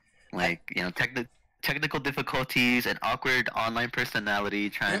 Like, you know, technical difficulties, an awkward online personality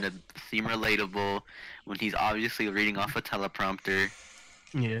trying to seem relatable when he's obviously reading off a teleprompter.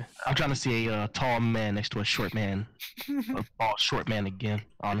 Yeah, I'm trying to see a tall man next to a short man. A tall short man again,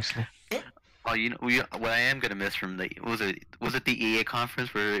 honestly. Oh, you know, what I am gonna miss from was it the EA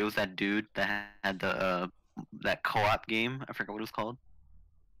conference where it was that dude that had the that co-op game? I forgot what it was called.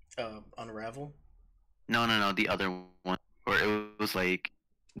 Unravel. No, the other one where it was like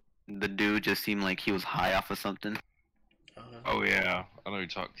the dude just seemed like he was high off of something. Oh, yeah. I know you're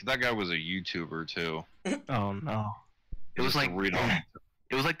talking. That guy was a YouTuber, too. Oh no. It was Just to like read off.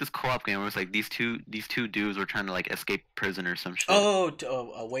 it was like this co-op game where it was like these two dudes were trying to like escape prison or some shit. Oh,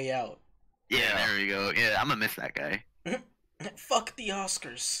 A Way Out. Yeah, there we go. Yeah, I'm gonna miss that guy. Fuck the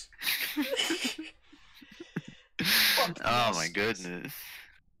Oscars. Fuck Oh my yes. goodness.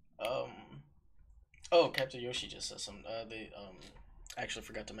 Oh, Captain Yoshi just said something. They I actually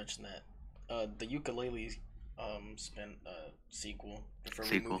forgot to mention that. The ukulele spin sequel. Before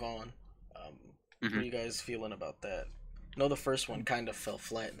we move on, what are you guys feeling about that? I know the first one kind of fell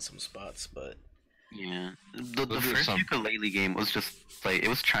flat in some spots, but Yeah. The Those are first some- ukulele game was just like it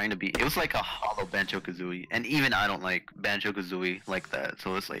was trying to be. It was like a hollow Banjo Kazooie, and even I don't like Banjo Kazooie like that.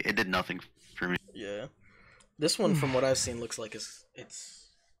 So it's like it did nothing for me. yeah, this one from what I've seen looks like it's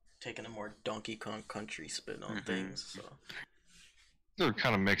taking a more Donkey Kong Country spin on things. So They're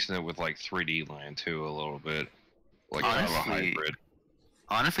kind of mixing it with like 3D Land too a little bit, like kind of a Honestly, hybrid.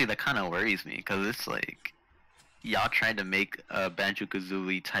 Honestly, that kind of worries me because it's like y'all tried to make a Banjo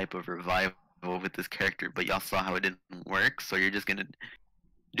Kazooie type of revival with this character, but y'all saw how it didn't work, so you're just gonna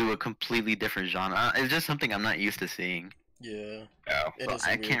do a completely different genre. It's just something I'm not used to seeing. yeah, Yeah. it So is. A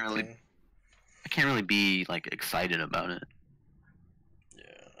I weird can't really- thing. I can't really be like excited about it. Yeah,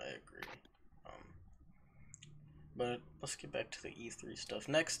 I agree. But let's get back to the E3 stuff.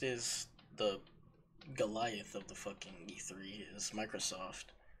 Next is the Goliath of the fucking E3 is Microsoft.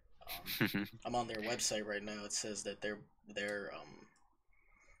 I'm on their website right now. It says that their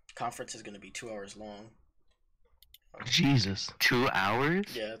conference is going to be 2 hours long. Jesus. 2 hours?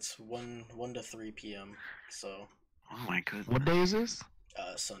 Yeah, it's 1 to 3 p.m. So Oh my goodness. What day is this?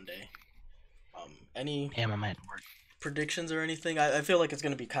 Sunday. Any Damn, I'm at work. predictions or anything? I feel like it's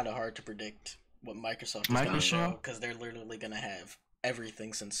going to be kind of hard to predict what Microsoft is going to show Microsoft? because they're literally going to have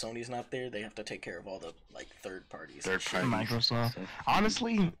everything. Since Sony's not there, they have to take care of all the like third parties. and Third shit. parties. Microsoft.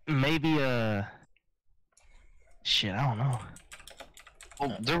 Honestly, maybe shit, I don't know.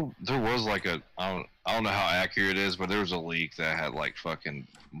 Well, there was like I don't know how accurate it is, but there was a leak that had like fucking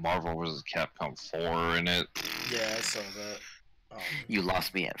Marvel vs. Capcom 4 in it. Yeah, I saw that. You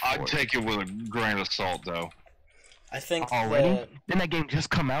lost me at 4. I'd take it with a grain of salt though. I think Already? that Didn't that game just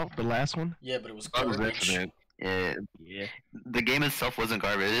come out? The last one? yeah, but it was That was garbage. infinite. Yeah, Yeah. the game itself wasn't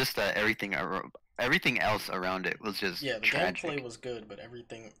garbage. It's just that everything else around it was just Yeah, the tragic. gameplay was good, but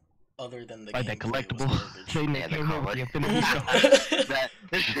everything other than the Like that gameplay was collectible. They garbage. Yeah, came up with the the Infinity Stone. that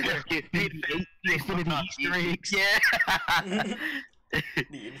The Infinity Easter eggs. Yeah.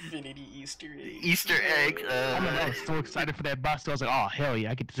 The Infinity Easter egg. Easter egg. I mean, I was so excited for that box. I was like, oh, hell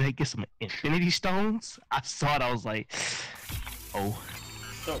yeah, I get to get some Infinity Stones. I saw it, I was like, oh.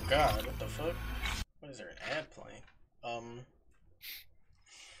 Oh god, what the fuck? What is there, an ad playing?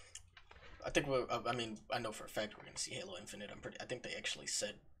 I think I mean, I know for a fact we're gonna see Halo Infinite. I think they actually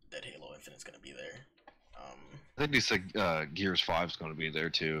said that Halo Infinite's gonna be there. I think they said Gears 5 is going to be there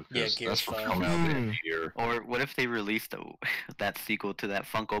too. 'Cause Yeah, Gears that's what's 5. coming out the end of the year. Or what if they released that sequel to that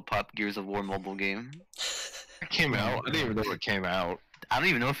Funko Pop Gears of War mobile game? It came out. I didn't even know it came out. I don't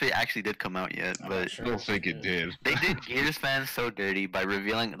even know if it actually did come out yet, I'm but not sure I don't if think it did. they did Gears fans so dirty by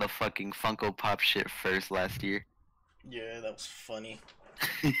revealing the fucking Funko Pop shit first last year. Yeah, that was funny.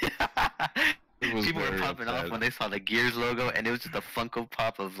 It was People were very popping off upset. when they saw the Gears logo, and it was just a Funko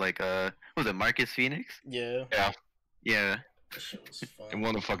Pop of like what was it, Marcus Phoenix? Yeah, Yeah. that shit was fun. And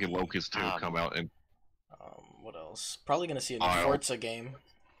one of the fucking Locusts too come out and What else? Probably gonna see a new Isle. Forza game,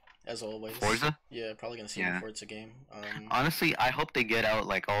 as always. Forza? Yeah, probably gonna see a Yeah. new Forza game. Honestly, I hope they get out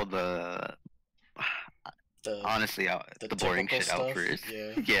like all the The the boring typical shit out stuff, first.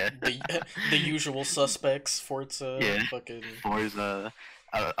 Yeah. Yeah. The usual suspects, Forza, Yeah. fucking. Forza,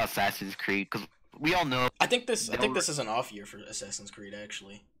 Assassin's Creed, because we all know. I think this is an off year for Assassin's Creed.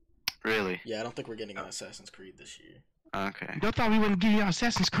 Actually, Really? yeah, I don't think we're getting an Assassin's Creed this year. Okay. You thought we wouldn't give you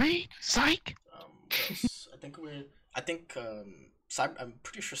Assassin's Creed? Psych! What else? I'm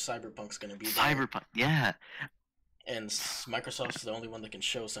pretty sure Cyberpunk's gonna be there. Cyberpunk. Yeah. And Microsoft's the only one that can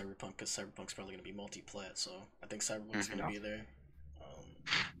show Cyberpunk because Cyberpunk's probably gonna be multi-plat. So I think Cyberpunk's gonna be there.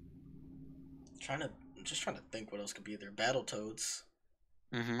 Just trying to think what else could be there. Battletoads.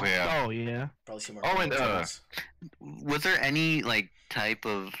 Hmm. oh, yeah. Oh, yeah. Probably see more. Oh, and, Battletoads. Was there any like type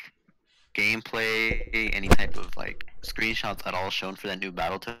of gameplay, any type of like screenshots at all shown for that new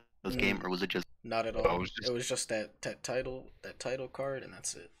Battletoads game, or was it just Not at Oh, all. it was It was just that title card, and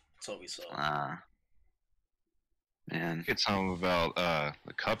that's it. That's all we saw. man? Get some about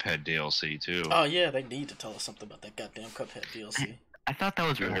the Cuphead DLC too. Oh yeah, they need to tell us something about that goddamn Cuphead DLC. I thought that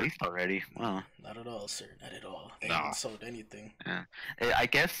was released already. Wow. Not at all, sir. Not at all. They Nah. haven't sold anything. I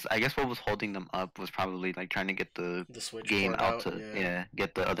guess what was holding them up was probably like trying to get the The Switch game port out to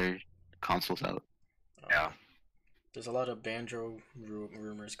get the other consoles out. Yeah. There's a lot of Banjo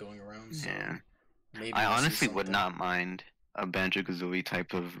rumors going around. So Yeah. maybe I we'll see honestly would something. not mind a Banjo Kazooie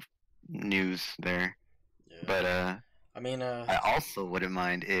type of news there, Yeah. but I mean, I also wouldn't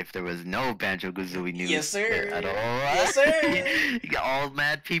mind if there was no Banjo-Kazooie news yes, sir. at all. Yes, sir. You got all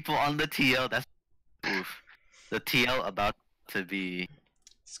mad people on the TL. That's oof. The TL about to be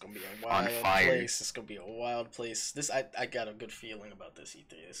It's gonna be a on wild fire. place. It's gonna be a wild place. This I got a good feeling about this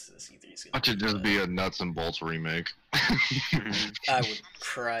E3. This E3 is gonna. That should just be a nuts and bolts remake. I would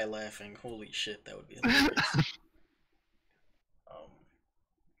cry laughing. Holy shit, that would be hilarious.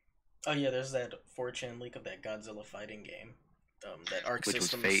 Oh yeah, there's that 4chan leak of that Godzilla fighting game. That Arc Which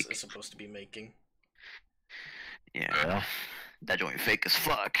was Systems fake. is supposed to be making. Yeah, that joint fake as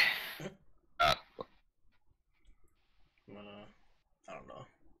fuck. I don't know.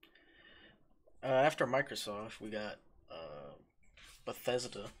 After Microsoft, we got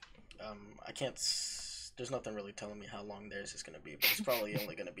Bethesda. I can't. There's nothing really telling me how long theirs is gonna be, but it's probably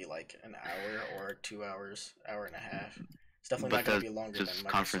only gonna be like an hour or 2 hours, hour and a half. It's definitely not gonna be longer than Microsoft.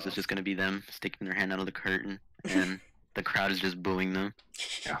 Conference is just gonna be them sticking their hand out of the curtain, and the crowd is just booing them.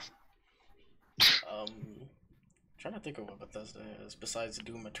 Yeah. Trying to think of what Bethesda has besides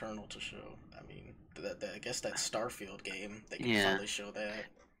Doom Eternal to show. I mean, I guess that Starfield game. They can finally show that.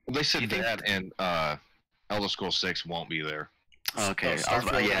 Well, they said that, and Elder Scrolls 6 won't be there. Okay,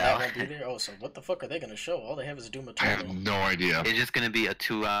 Starfield that won't be there. Oh, so what the fuck are they gonna show? All they have is Doom I Eternal. have no idea. It's just gonna be a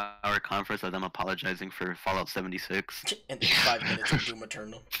 2-hour conference of them apologizing for Fallout 76. And then 5 minutes of Doom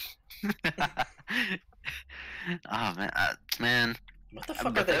Eternal. Oh man, What the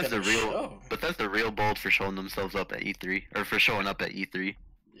fuck are they gonna show? But that's the real bold for showing themselves up at E3 or for showing up at E3.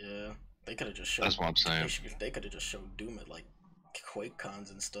 Yeah, they could have just showed. That's what I'm saying. They could have just showed Doom at like Quake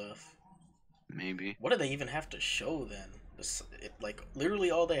cons and stuff. Maybe. What do they even have to show then? Like literally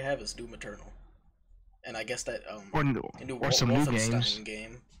all they have is Doom Eternal, and I guess that or some new Wolfenstein games.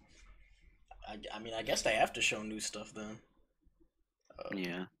 Game. I mean, I guess they have to show new stuff then.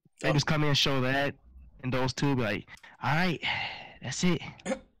 Yeah. They just come in and show that, and those two be like, all right, that's it.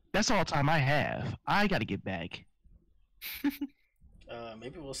 That's all time I have. I gotta get back.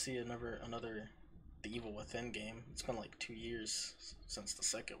 Maybe we'll see another The Evil Within game. It's been like 2 years since the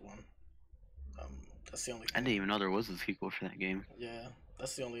second one. That's the only thing. I didn't even know there was a sequel for that game. Yeah,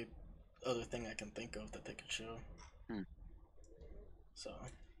 that's the only other thing I can think of that they could show. So,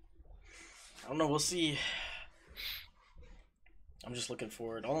 I don't know, we'll see. I'm just looking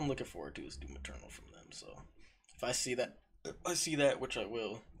forward. All I'm looking forward to is Doom Eternal from them. So, if I see that, which I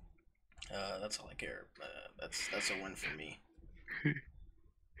will, that's all I care. That's a win for me.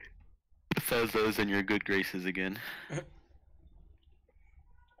 Bethesda's in your good graces again.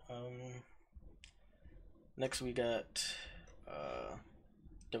 Next we got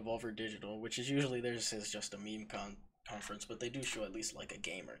Devolver Digital, which is usually theirs is just a meme conference, but they do show at least like a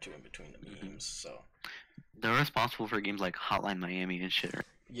game or two in between the memes. So they're responsible for games like Hotline Miami and shit.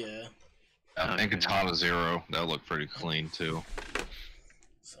 Yeah. And Katana Zero, that looked pretty clean too.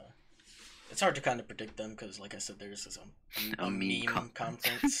 So it's hard to kind of predict them because, like I said, there's a meme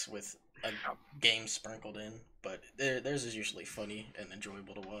conference with a game sprinkled in, but theirs is usually funny and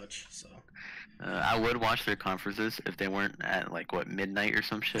enjoyable to watch. So I would watch their conferences if they weren't at like midnight or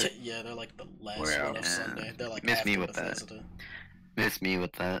some shit. Yeah, they're like the last one of Sunday. They're like Miss me after with Bethesda. that. Miss me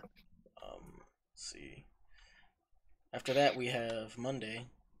with that. Let's see. After that, we have Monday.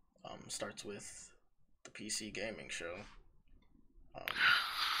 Starts with the PC gaming show.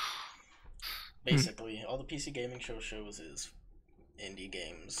 Basically, all the PC gaming show shows is indie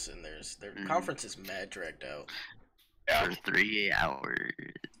games, and their conference is mad dragged out. For 3 hours.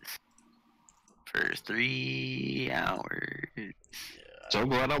 For 3 hours. Yeah, So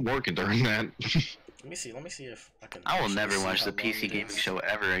glad I'm working during that. Let me see if I can. I will actually never see watch how the long PC it gaming is. show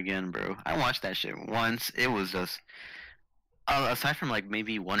ever again, bro. I watched that shit once. It was just aside from like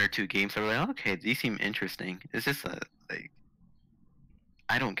maybe 1 or 2 games, I was like, okay, these seem interesting. It's just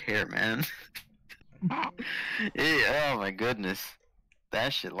I don't care, man. Oh my goodness,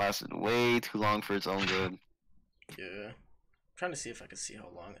 that shit lasted way too long for its own good. Yeah, I'm trying to see if I can see how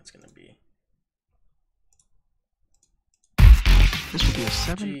long it's gonna be. This would be a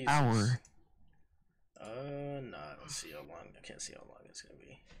 7-hour. Nah, I don't see how long. I can't see how long it's gonna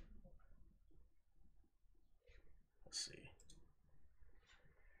be. Let's see.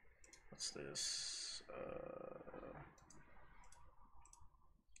 What's this?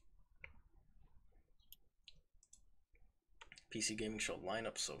 PC gaming show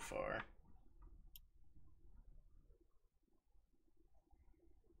lineup so far.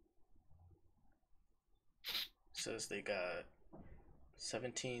 Says they got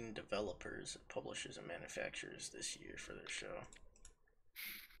 17 developers, publishers, and manufacturers this year for their show.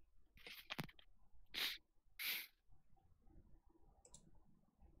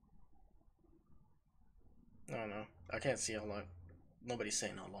 No, I can't see how long. Nobody's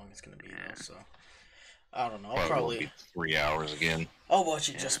saying how long it's gonna be though, so I don't know. I'll Probably probably won't be 3 hours again. I'll watch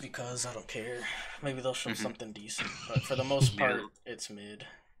it just because I don't care. Maybe they'll show something decent, but for the most part, it's mid.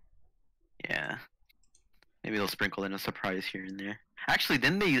 Yeah. Maybe they'll sprinkle in a surprise here and there. Actually,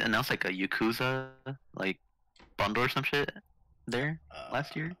 didn't they announce like a Yakuza like bundle or some shit there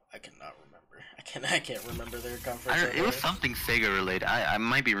last year? I cannot remember. I can't remember their conference. It was something Sega related. I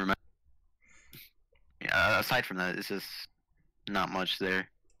might be remembering. Yeah, aside from that, it's just not much there.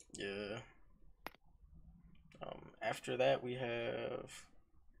 Yeah. After that, we have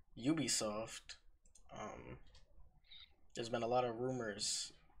Ubisoft. There's been a lot of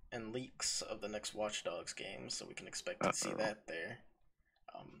rumors and leaks of the next Watch Dogs game, so we can expect to see that there.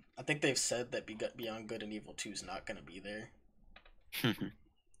 I think they've said that Beyond Good and Evil 2 is not going to be there.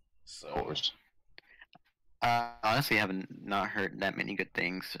 So, Of course. Honestly, I haven't not heard that many good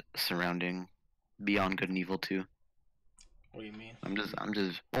things surrounding Beyond Good and Evil 2. What do you mean?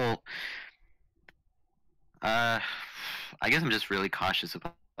 Well, I guess I'm just really cautious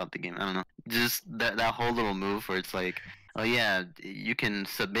about the game. I don't know. Just that whole little move where it's like, oh yeah, you can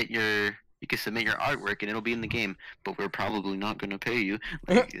submit your artwork and it'll be in the game, but we're probably not gonna pay you.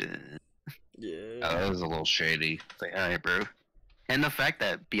 Like, Yeah. That was a little shady. it's like, all right, bro. And the fact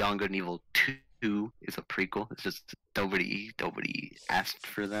that Beyond Good and Evil 2 is a prequel, it's just nobody asked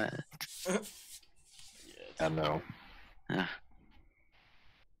for that. I know.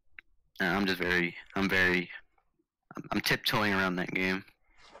 I'm tiptoeing around that game.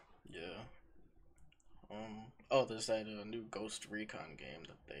 Yeah. Oh, there's that new Ghost Recon game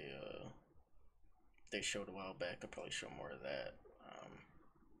that they showed a while back. I'll probably show more of that.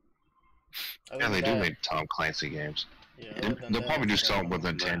 Yeah, they do make Tom Clancy games. Yeah, They'll probably do something with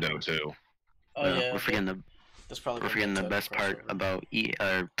Nintendo too. Oh yeah, we're forgetting the best part about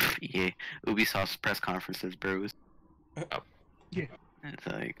Ubisoft's press conferences, bros. Yeah. It's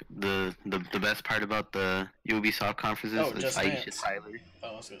like the best part about the Ubisoft conferences is Aisha Tyler.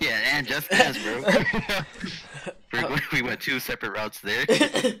 Oh, yeah, and Just Dance, bro. We went two separate routes there.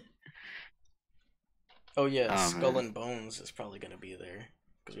 Oh yeah, Skull and Bones is probably gonna be there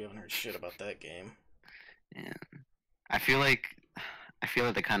because we haven't heard shit about that game. Yeah, I feel like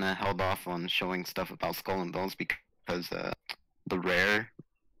they kind of held off on showing stuff about Skull and Bones because the Rare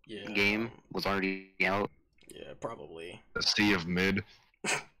game was already out. Yeah, probably. The Sea of Mid.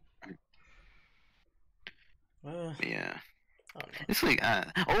 Yeah. It's like,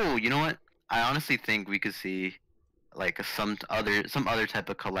 oh, you know what? I honestly think we could see like some other type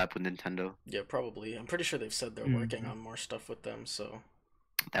of collab with Nintendo. Yeah, probably. I'm pretty sure they've said they're working on more stuff with them, so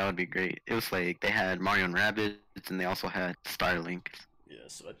that would be great. It was like they had Mario and Rabbids, and they also had Starlink. Yeah,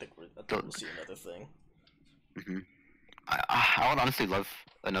 so I think we'll see another thing. Mm-hmm. I would honestly love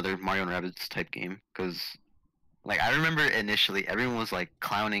another Mario and Rabbids type game because, like, I remember initially everyone was like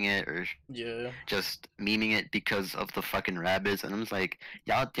clowning it or just memeing it because of the fucking rabbits, and I was like,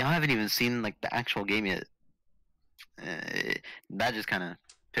 y'all haven't even seen like the actual game yet. That just kind of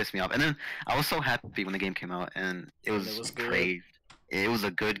pissed me off. And then I was so happy when the game came out, and it was praised. It was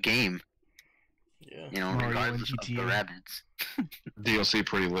a good game. Yeah. You know, regardless of the rabbits. DLC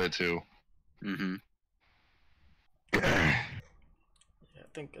pretty lit too. Mm-hmm. Yeah, I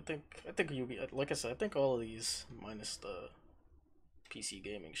think you'll be, like I said, I think all of these minus the PC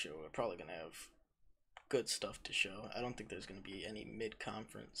gaming show are probably gonna have good stuff to show. I don't think there's gonna be any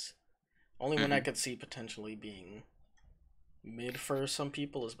mid-conference. Only one I could see potentially being mid for some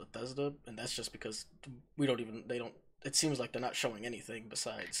people is Bethesda, and that's just because it seems like they're not showing anything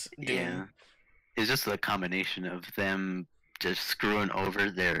besides Doom. Yeah. It's just a combination of them just screwing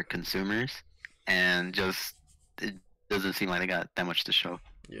over their consumers, and just it doesn't seem like they got that much to show.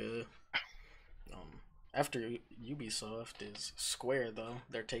 Yeah. After Ubisoft is Square, though.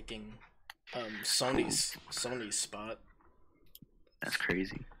 They're taking Sony's spot. That's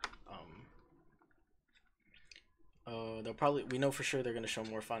crazy. We know for sure they're gonna show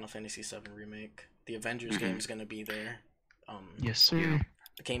more Final Fantasy VII Remake. The Avengers game is gonna be there. Yes, sir.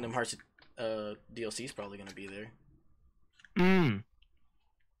 The Kingdom Hearts DLC is probably gonna be there.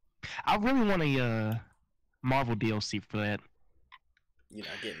 I really want a Marvel DLC for that. You're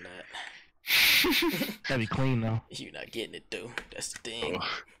not getting that. That'd be clean though. You're not getting it though. That's the thing.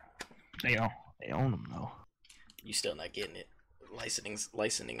 They own them though. You still not getting it.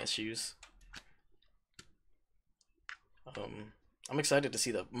 Licensing issues. I'm excited to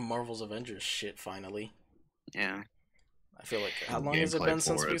see the Marvel's Avengers shit finally. Yeah. I feel like how long has it been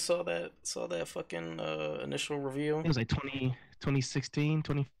since we saw that fucking initial reveal? It was like 2016,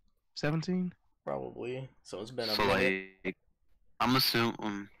 2017? Probably. So it's been a minute. Like, I'm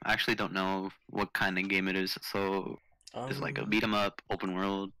assuming I actually don't know what kind of game it is, so It's like a beat 'em up, open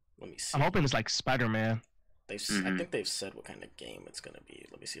world. Let me see. I'm hoping it's like Spider-Man. I Mhm. think they've said what kind of game it's gonna be.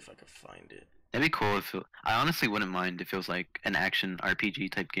 Let me see if I can find it. That'd be cool if I honestly wouldn't mind if it was like an action RPG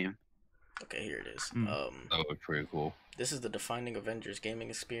type game. Okay, here it is. Hmm. That would be pretty cool. This is the defining Avengers gaming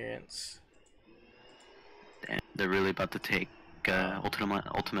experience. Damn, they're really about to take Um,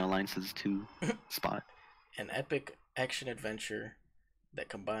 Ultimate Alliances to spot. An epic action adventure that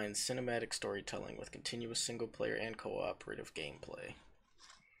combines cinematic storytelling with continuous single-player and cooperative gameplay.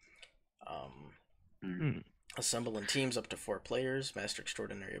 Mm. Assemble in teams up to 4 players, master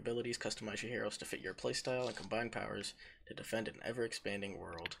extraordinary abilities, customize your heroes to fit your playstyle, and combine powers to defend an ever-expanding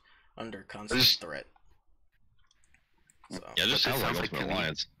world under constant threat. So, Yeah, this But that sounds like sounds like Ultimate to me-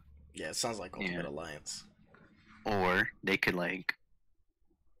 Alliance. yeah, it sounds like Ultimate Yeah. Alliance. Or they could like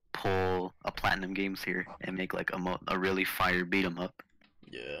pull a Platinum Games here and make like a really fire beat 'em up.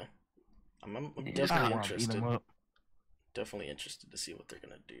 Yeah. I'm Yeah, definitely I want to beat interested. him up. Definitely interested to see what they're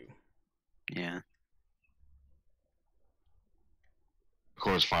gonna do. Yeah. Of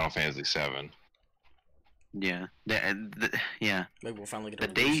course, Final Fantasy VII. Yeah. Yeah. Maybe we'll finally get The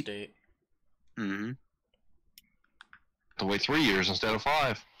a release date- date. Mm-hmm. To wait 3 years instead of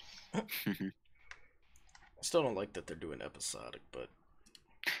 5. I still don't like that they're doing episodic, but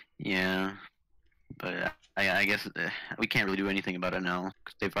Yeah. But I guess we can't really do anything about it now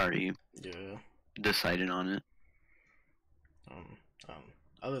because they've already yeah. decided on it.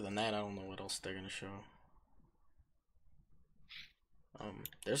 Other than that, I don't know what else they're gonna show.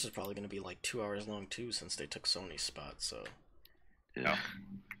 Theirs is probably gonna be like 2 hours long too, since they took Sony's spot. So Yeah.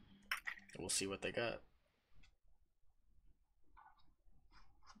 we'll see what they got.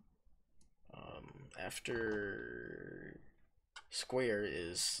 After Square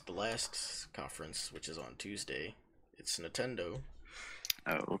is the last conference, which is on Tuesday. It's Nintendo.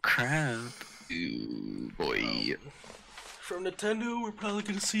 Oh crap! Ooh, boy. From Nintendo, we're probably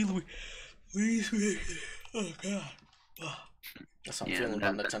gonna see Luigi. Oh god. Oh. That's how I'm Yeah, feeling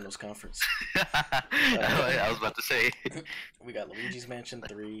about that- Nintendo's conference. I was about to say. We got Luigi's Mansion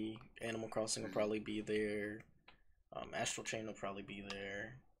 3, Animal Crossing will probably be there, Astral Chain will probably be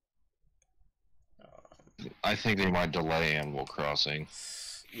there. I think they might delay Animal Crossing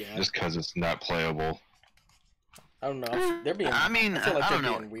Yeah, just because it's not playable. I don't know. They're being. I mean, I feel like I they're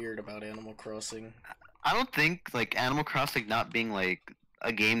don't know. being weird about Animal Crossing. I don't think like Animal Crossing not being like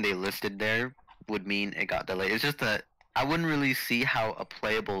a game they listed there would mean it got delayed. It's just that I wouldn't really see how a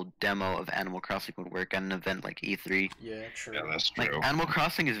playable demo of Animal Crossing would work at an event like E3. Yeah, true. Yeah, that's Like true. Animal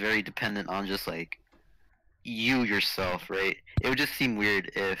Crossing is very dependent on just like you yourself, right? It would just seem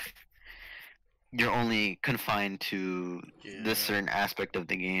weird if you're only confined to Yeah. this certain aspect of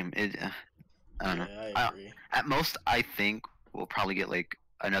the game. I don't know. Yeah, I agree. At most, I think we'll probably get like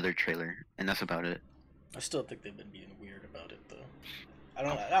another trailer, and that's about it. I still think they've been being weird about it though. I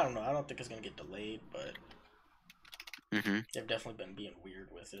don't know. I don't think it's gonna get delayed, but Mm-hmm. they've definitely been being weird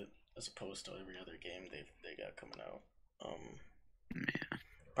with it, as opposed to every other game they got coming out. Yeah.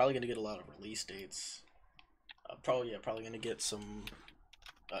 Probably gonna get a lot of release dates. Probably gonna get some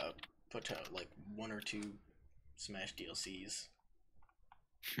like 1 or 2 Smash DLCs.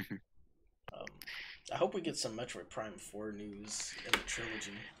 I hope we get some Metroid Prime 4 news in the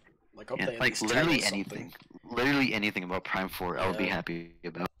trilogy. Like, hope Yeah, they at like least tell literally us something. anything. Literally anything about Prime 4, I would be Yeah. happy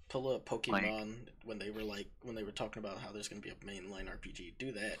about. Pull a Pokemon when they were talking about how there's gonna be a mainline RPG.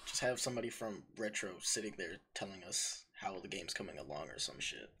 Do that. Just have somebody from Retro sitting there telling us how the game's coming along or some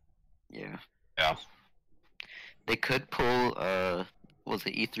shit. Yeah. Yeah. They could pull was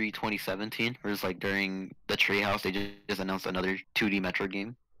it E3 2017? Or it's like during the Treehouse they just announced another 2D Metro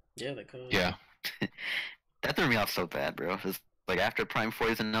game. Yeah, they could. Yeah. That threw me off so bad, bro. It's like after Prime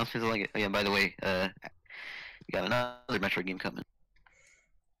 4's announcement, it's like, oh, yeah, by the way, we got another Metro game coming.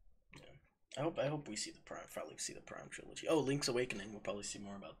 I hope we see the Prime. Probably see the Prime trilogy. Oh, Link's Awakening. We'll probably see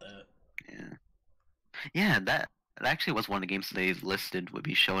more about that. Yeah. Yeah, that actually was one of the games they listed would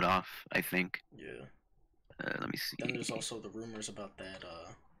be showed off, I think. Yeah. Let me see. Then there's also the rumors about that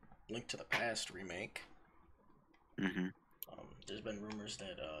Link to the Past remake. Mm-hmm. There's been rumors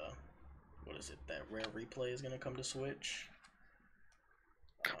that what is it? That Rare Replay is gonna come to Switch.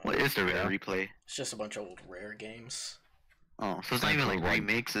 What is the Rare Yeah. Replay? It's just a bunch of old Rare games. Oh, so it's not even like Like-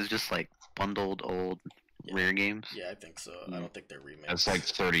 remakes, it's just like bundled old Yeah. Rare games? Yeah, I think so. I don't think they're remakes. That's like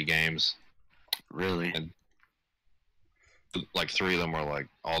 30 games. Really? And like 3 of them are like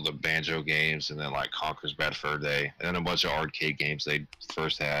all the Banjo games, and then like Conker's Bad Fur Day, and then a bunch of arcade games they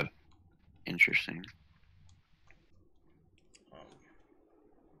first had. Interesting.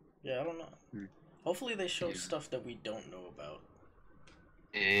 Yeah, I don't know. Hmm. Hopefully they show Yeah. stuff that we don't know about.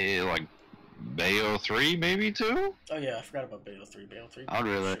 Like Bayo 3 maybe too. Oh yeah, I forgot about Bayo 3. Bayo 3. I'd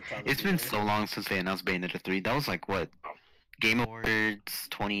really. should probably It's be been there. so long since they announced Bayonetta 3. That was like what? Game Awards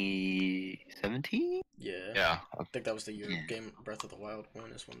 2017. Yeah. Yeah. I think that was the year Yeah. Game Breath of the Wild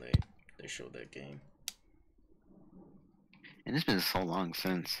one is when they showed that game. And it's been so long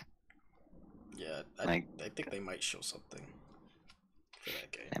since. Yeah, Like- I think they might show something for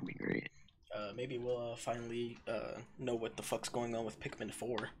that game. That'd be great. Maybe we'll finally know what the fuck's going on with Pikmin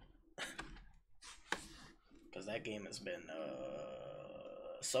 4. Because that game has been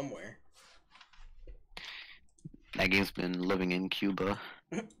somewhere. That game's been living in Cuba.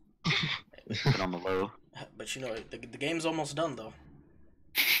 It's been on the low. But you know, the game's almost done though.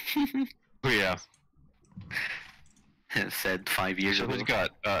 Oh yeah. It said 5 years So ago. who's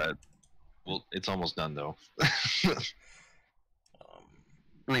got? Well, it's almost done though.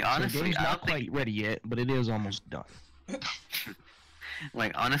 Like So the honestly, game's I not don't think. quite ready yet, but it is almost done.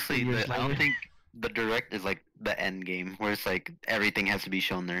 Like honestly, 2 years I don't later. think the direct is like the end game where it's like everything has to be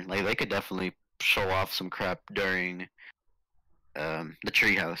shown there. Like they could definitely show off some crap during the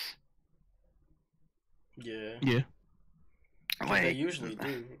treehouse. Yeah. Yeah. 'Cause Like they usually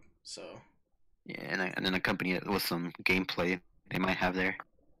do. So. yeah, and then accompany it with some gameplay they might have there.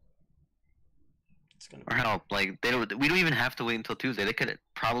 It's gonna Or hell, like we don't even have to wait until Tuesday. They could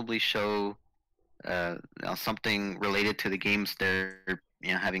probably show something related to the games they're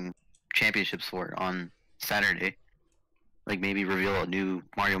having championships for on Saturday. Like maybe reveal a new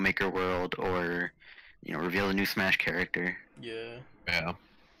Mario Maker world, or reveal a new Smash character. Yeah. Yeah.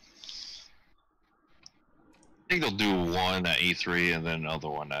 I think they'll do one at E3 and then another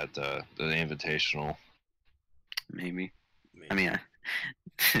one at the Invitational. Maybe. I mean,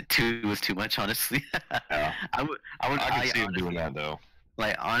 2 was too much, honestly. Yeah. I I can see them honestly- doing that though.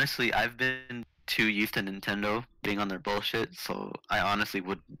 Like honestly, I've been too used to Nintendo being on their bullshit, so I honestly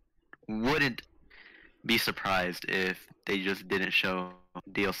wouldn't be surprised if they just didn't show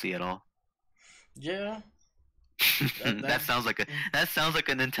DLC at all. Yeah. That sounds like a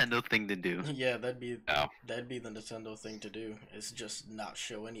Nintendo thing to do. Yeah, that'd be Yeah. the Nintendo thing to do. Is just not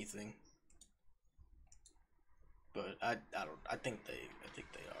show anything. But I think they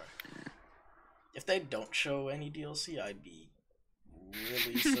are. If they don't show any DLC, I'd be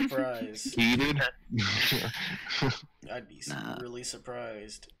really surprised. Heated. I'd be Nah. really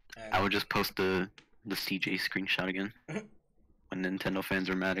surprised. And I would just post the CJ screenshot again when Nintendo fans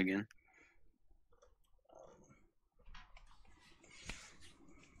are mad again.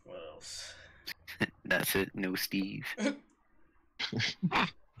 What else? That's it. No Steve.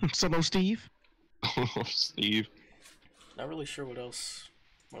 So no Steve. Steve. Not really sure what else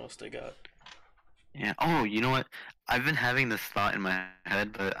they got. Yeah. Oh, you know what? I've been having this thought in my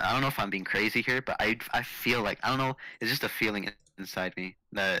head, but I don't know if I'm being crazy here. But I feel like, I don't know. It's just a feeling inside me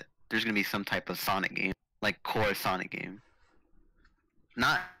that there's gonna be some type of Sonic game, like core Sonic game.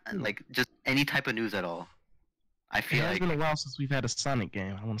 Not like just any type of news at all. I It feel has like been a while since we've had a Sonic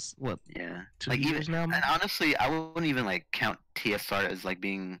game. I want to what yeah. 2 Like years even now. and honestly, I wouldn't even like count TSR as like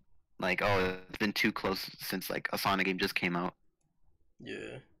being like, oh, it's been too close since like a Sonic game just came out.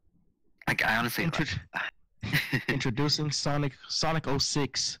 Yeah. Like I honestly. Introducing Sonic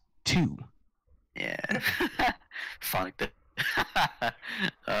 06 2. Yeah. Sonic the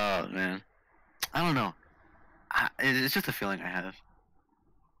Oh man. I don't know. It's just a feeling I have.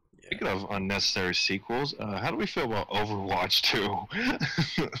 Speaking of unnecessary sequels, how do we feel about Overwatch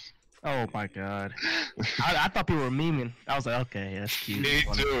 2? Oh my god. I thought people were memeing. I was like, okay, that's cute. Me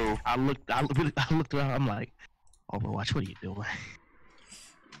Funny. too. I looked around. I'm like, Overwatch, what are you doing?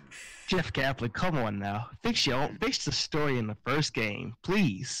 Jeff Kaplan, come on now, fix the story in the first game,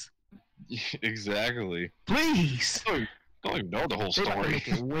 please, Exactly. please. Don't even know the whole They like to story. make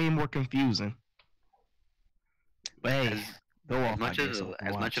it way more confusing. But hey, As- go as off. much I as- guess,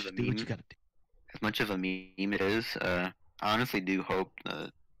 as much of Overwatch. a Do what you meme- gotta do. As much of a meme it is, I honestly do hope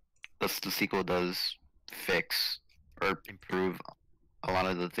that the sequel does fix or improve a lot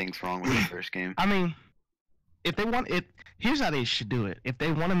of the things wrong with the first game. I mean, if they want it, here's how they should do it. If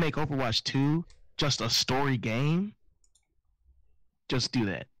they want to make Overwatch 2 just a story game, just do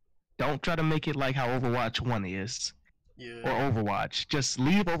that. Don't try to make it like how Overwatch 1 is, Yeah. or Overwatch. Just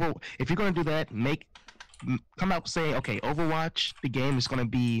leave over. If you're gonna do that, come out saying, okay, Overwatch, the game is gonna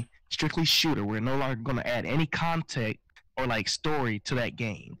be strictly shooter. We're no longer gonna add any content or like story to that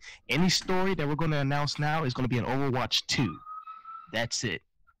game. Any story that we're gonna announce now is gonna be an Overwatch 2. That's it.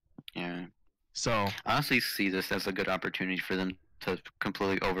 Yeah. So I honestly see this as a good opportunity for them to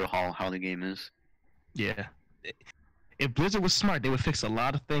completely overhaul how the game is. yeah, if Blizzard was smart, they would fix a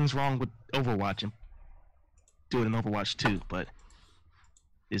lot of things wrong with Overwatch and do it in Overwatch 2. But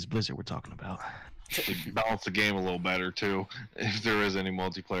this Blizzard we're talking about. To balance the game a little better too, if there is any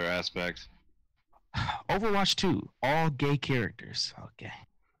multiplayer aspect. Overwatch 2, all gay characters. Okay.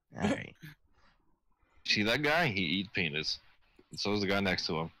 All right. See that guy? He eats penis. And so is the guy next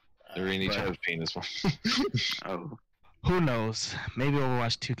to him. They're in each Right. other's penis. Oh, Who knows? Maybe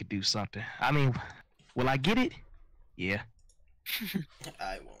Overwatch 2 could do something. I mean, will I get it? Yeah.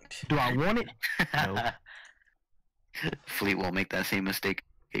 I won't. Do I want it? No. Fleet won't make that same mistake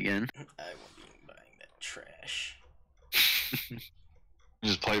again. I won't be buying that trash.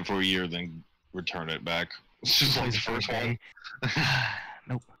 Just play it for a year, then return it back. It's just like the first one.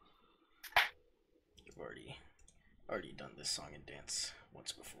 Nope. You've already done this song and dance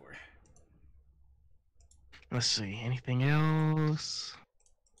once before. Let's see. Anything else?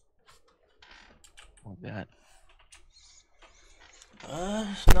 Oh, that.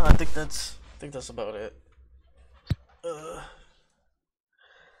 No, I think that's about it.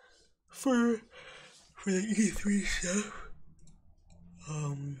 For the E3 stuff.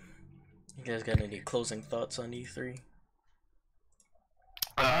 You guys got any closing thoughts on E3?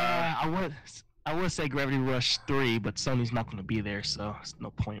 I would say Gravity Rush 3, but Sony's not going to be there, so it's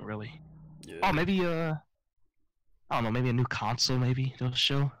no point really. Yeah. Oh, maybe I don't know, maybe a new console, maybe they'll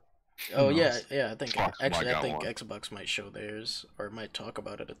show. Oh Who yeah, knows? yeah. I think Xbox might I got think one. Xbox might show theirs or might talk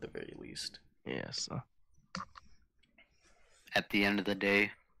about it at the very least. Yeah, so At the end of the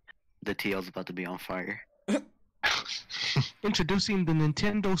day, the TL's about to be on fire. introducing the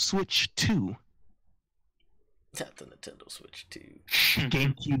Nintendo Switch 2, Not the Nintendo Switch 2.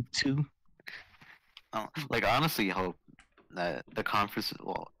 GameCube 2. Like, I honestly hope that the conference,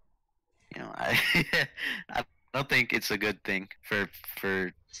 well, you know, I don't think it's a good thing or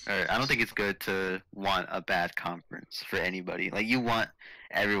I don't think it's good to want a bad conference for anybody. Like, you want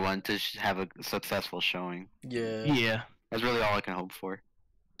everyone to have a successful showing. Yeah. Yeah. That's really all I can hope for,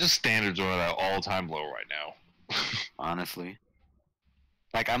 Just standards are at an all-time low right now. honestly.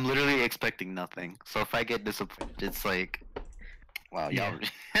 Like, I'm literally expecting nothing. So if I get disappointed, it's like, wow, Yeah.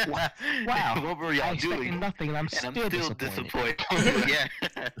 y'all. Wow. What were I y'all expected doing? nothing, and I'm And I'm still still disappointed. disappointed. Yeah.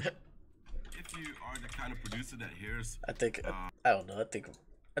 If you are the kind of producer that hears, I think I don't know. I think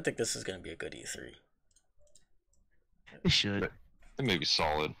this is gonna be a good E3. It should. It may be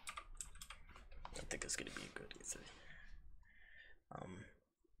solid. I think it's gonna be a good E3.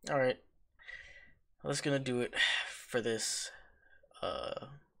 All right. Well, that's gonna do it for this.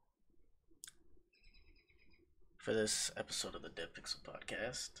 For this episode of the DeadPixel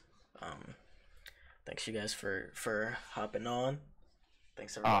podcast. Thanks you guys for hopping on.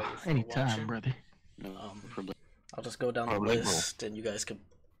 Thanks everybody for Anytime, watching. brother. No problem. I'll just go down the Probably will. list and you guys can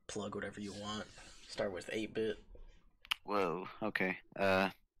plug whatever you want. Start with 8-bit. Whoa. Okay.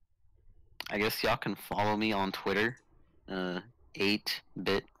 I guess y'all can follow me on Twitter.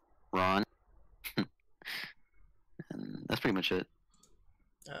 8-bit Ron. And that's pretty much it.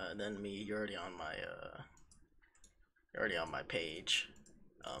 Then me, you're already on my page.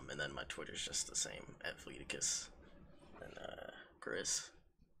 And then my Twitter's just the same at Fleeticus. And Chris.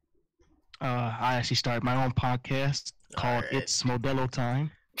 I actually started my own podcast called Alright. It's Modelo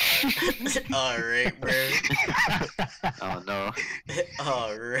Time. Alright, bro. Oh no.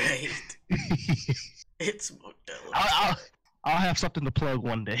 Alright. It's Modelo. I'll have something to plug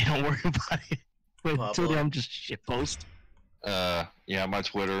one day. Don't worry about it. But until Pablo. then, I'm just shitpost. Yeah, my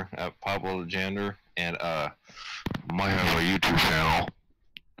Twitter at Pablo Legander, and might have a YouTube channel.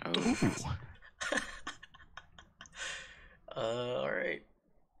 Oh. Alright.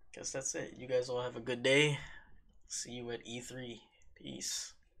 Guess that's it. You guys all have a good day. See you at E3.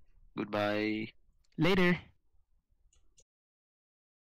 Peace. Goodbye. Later.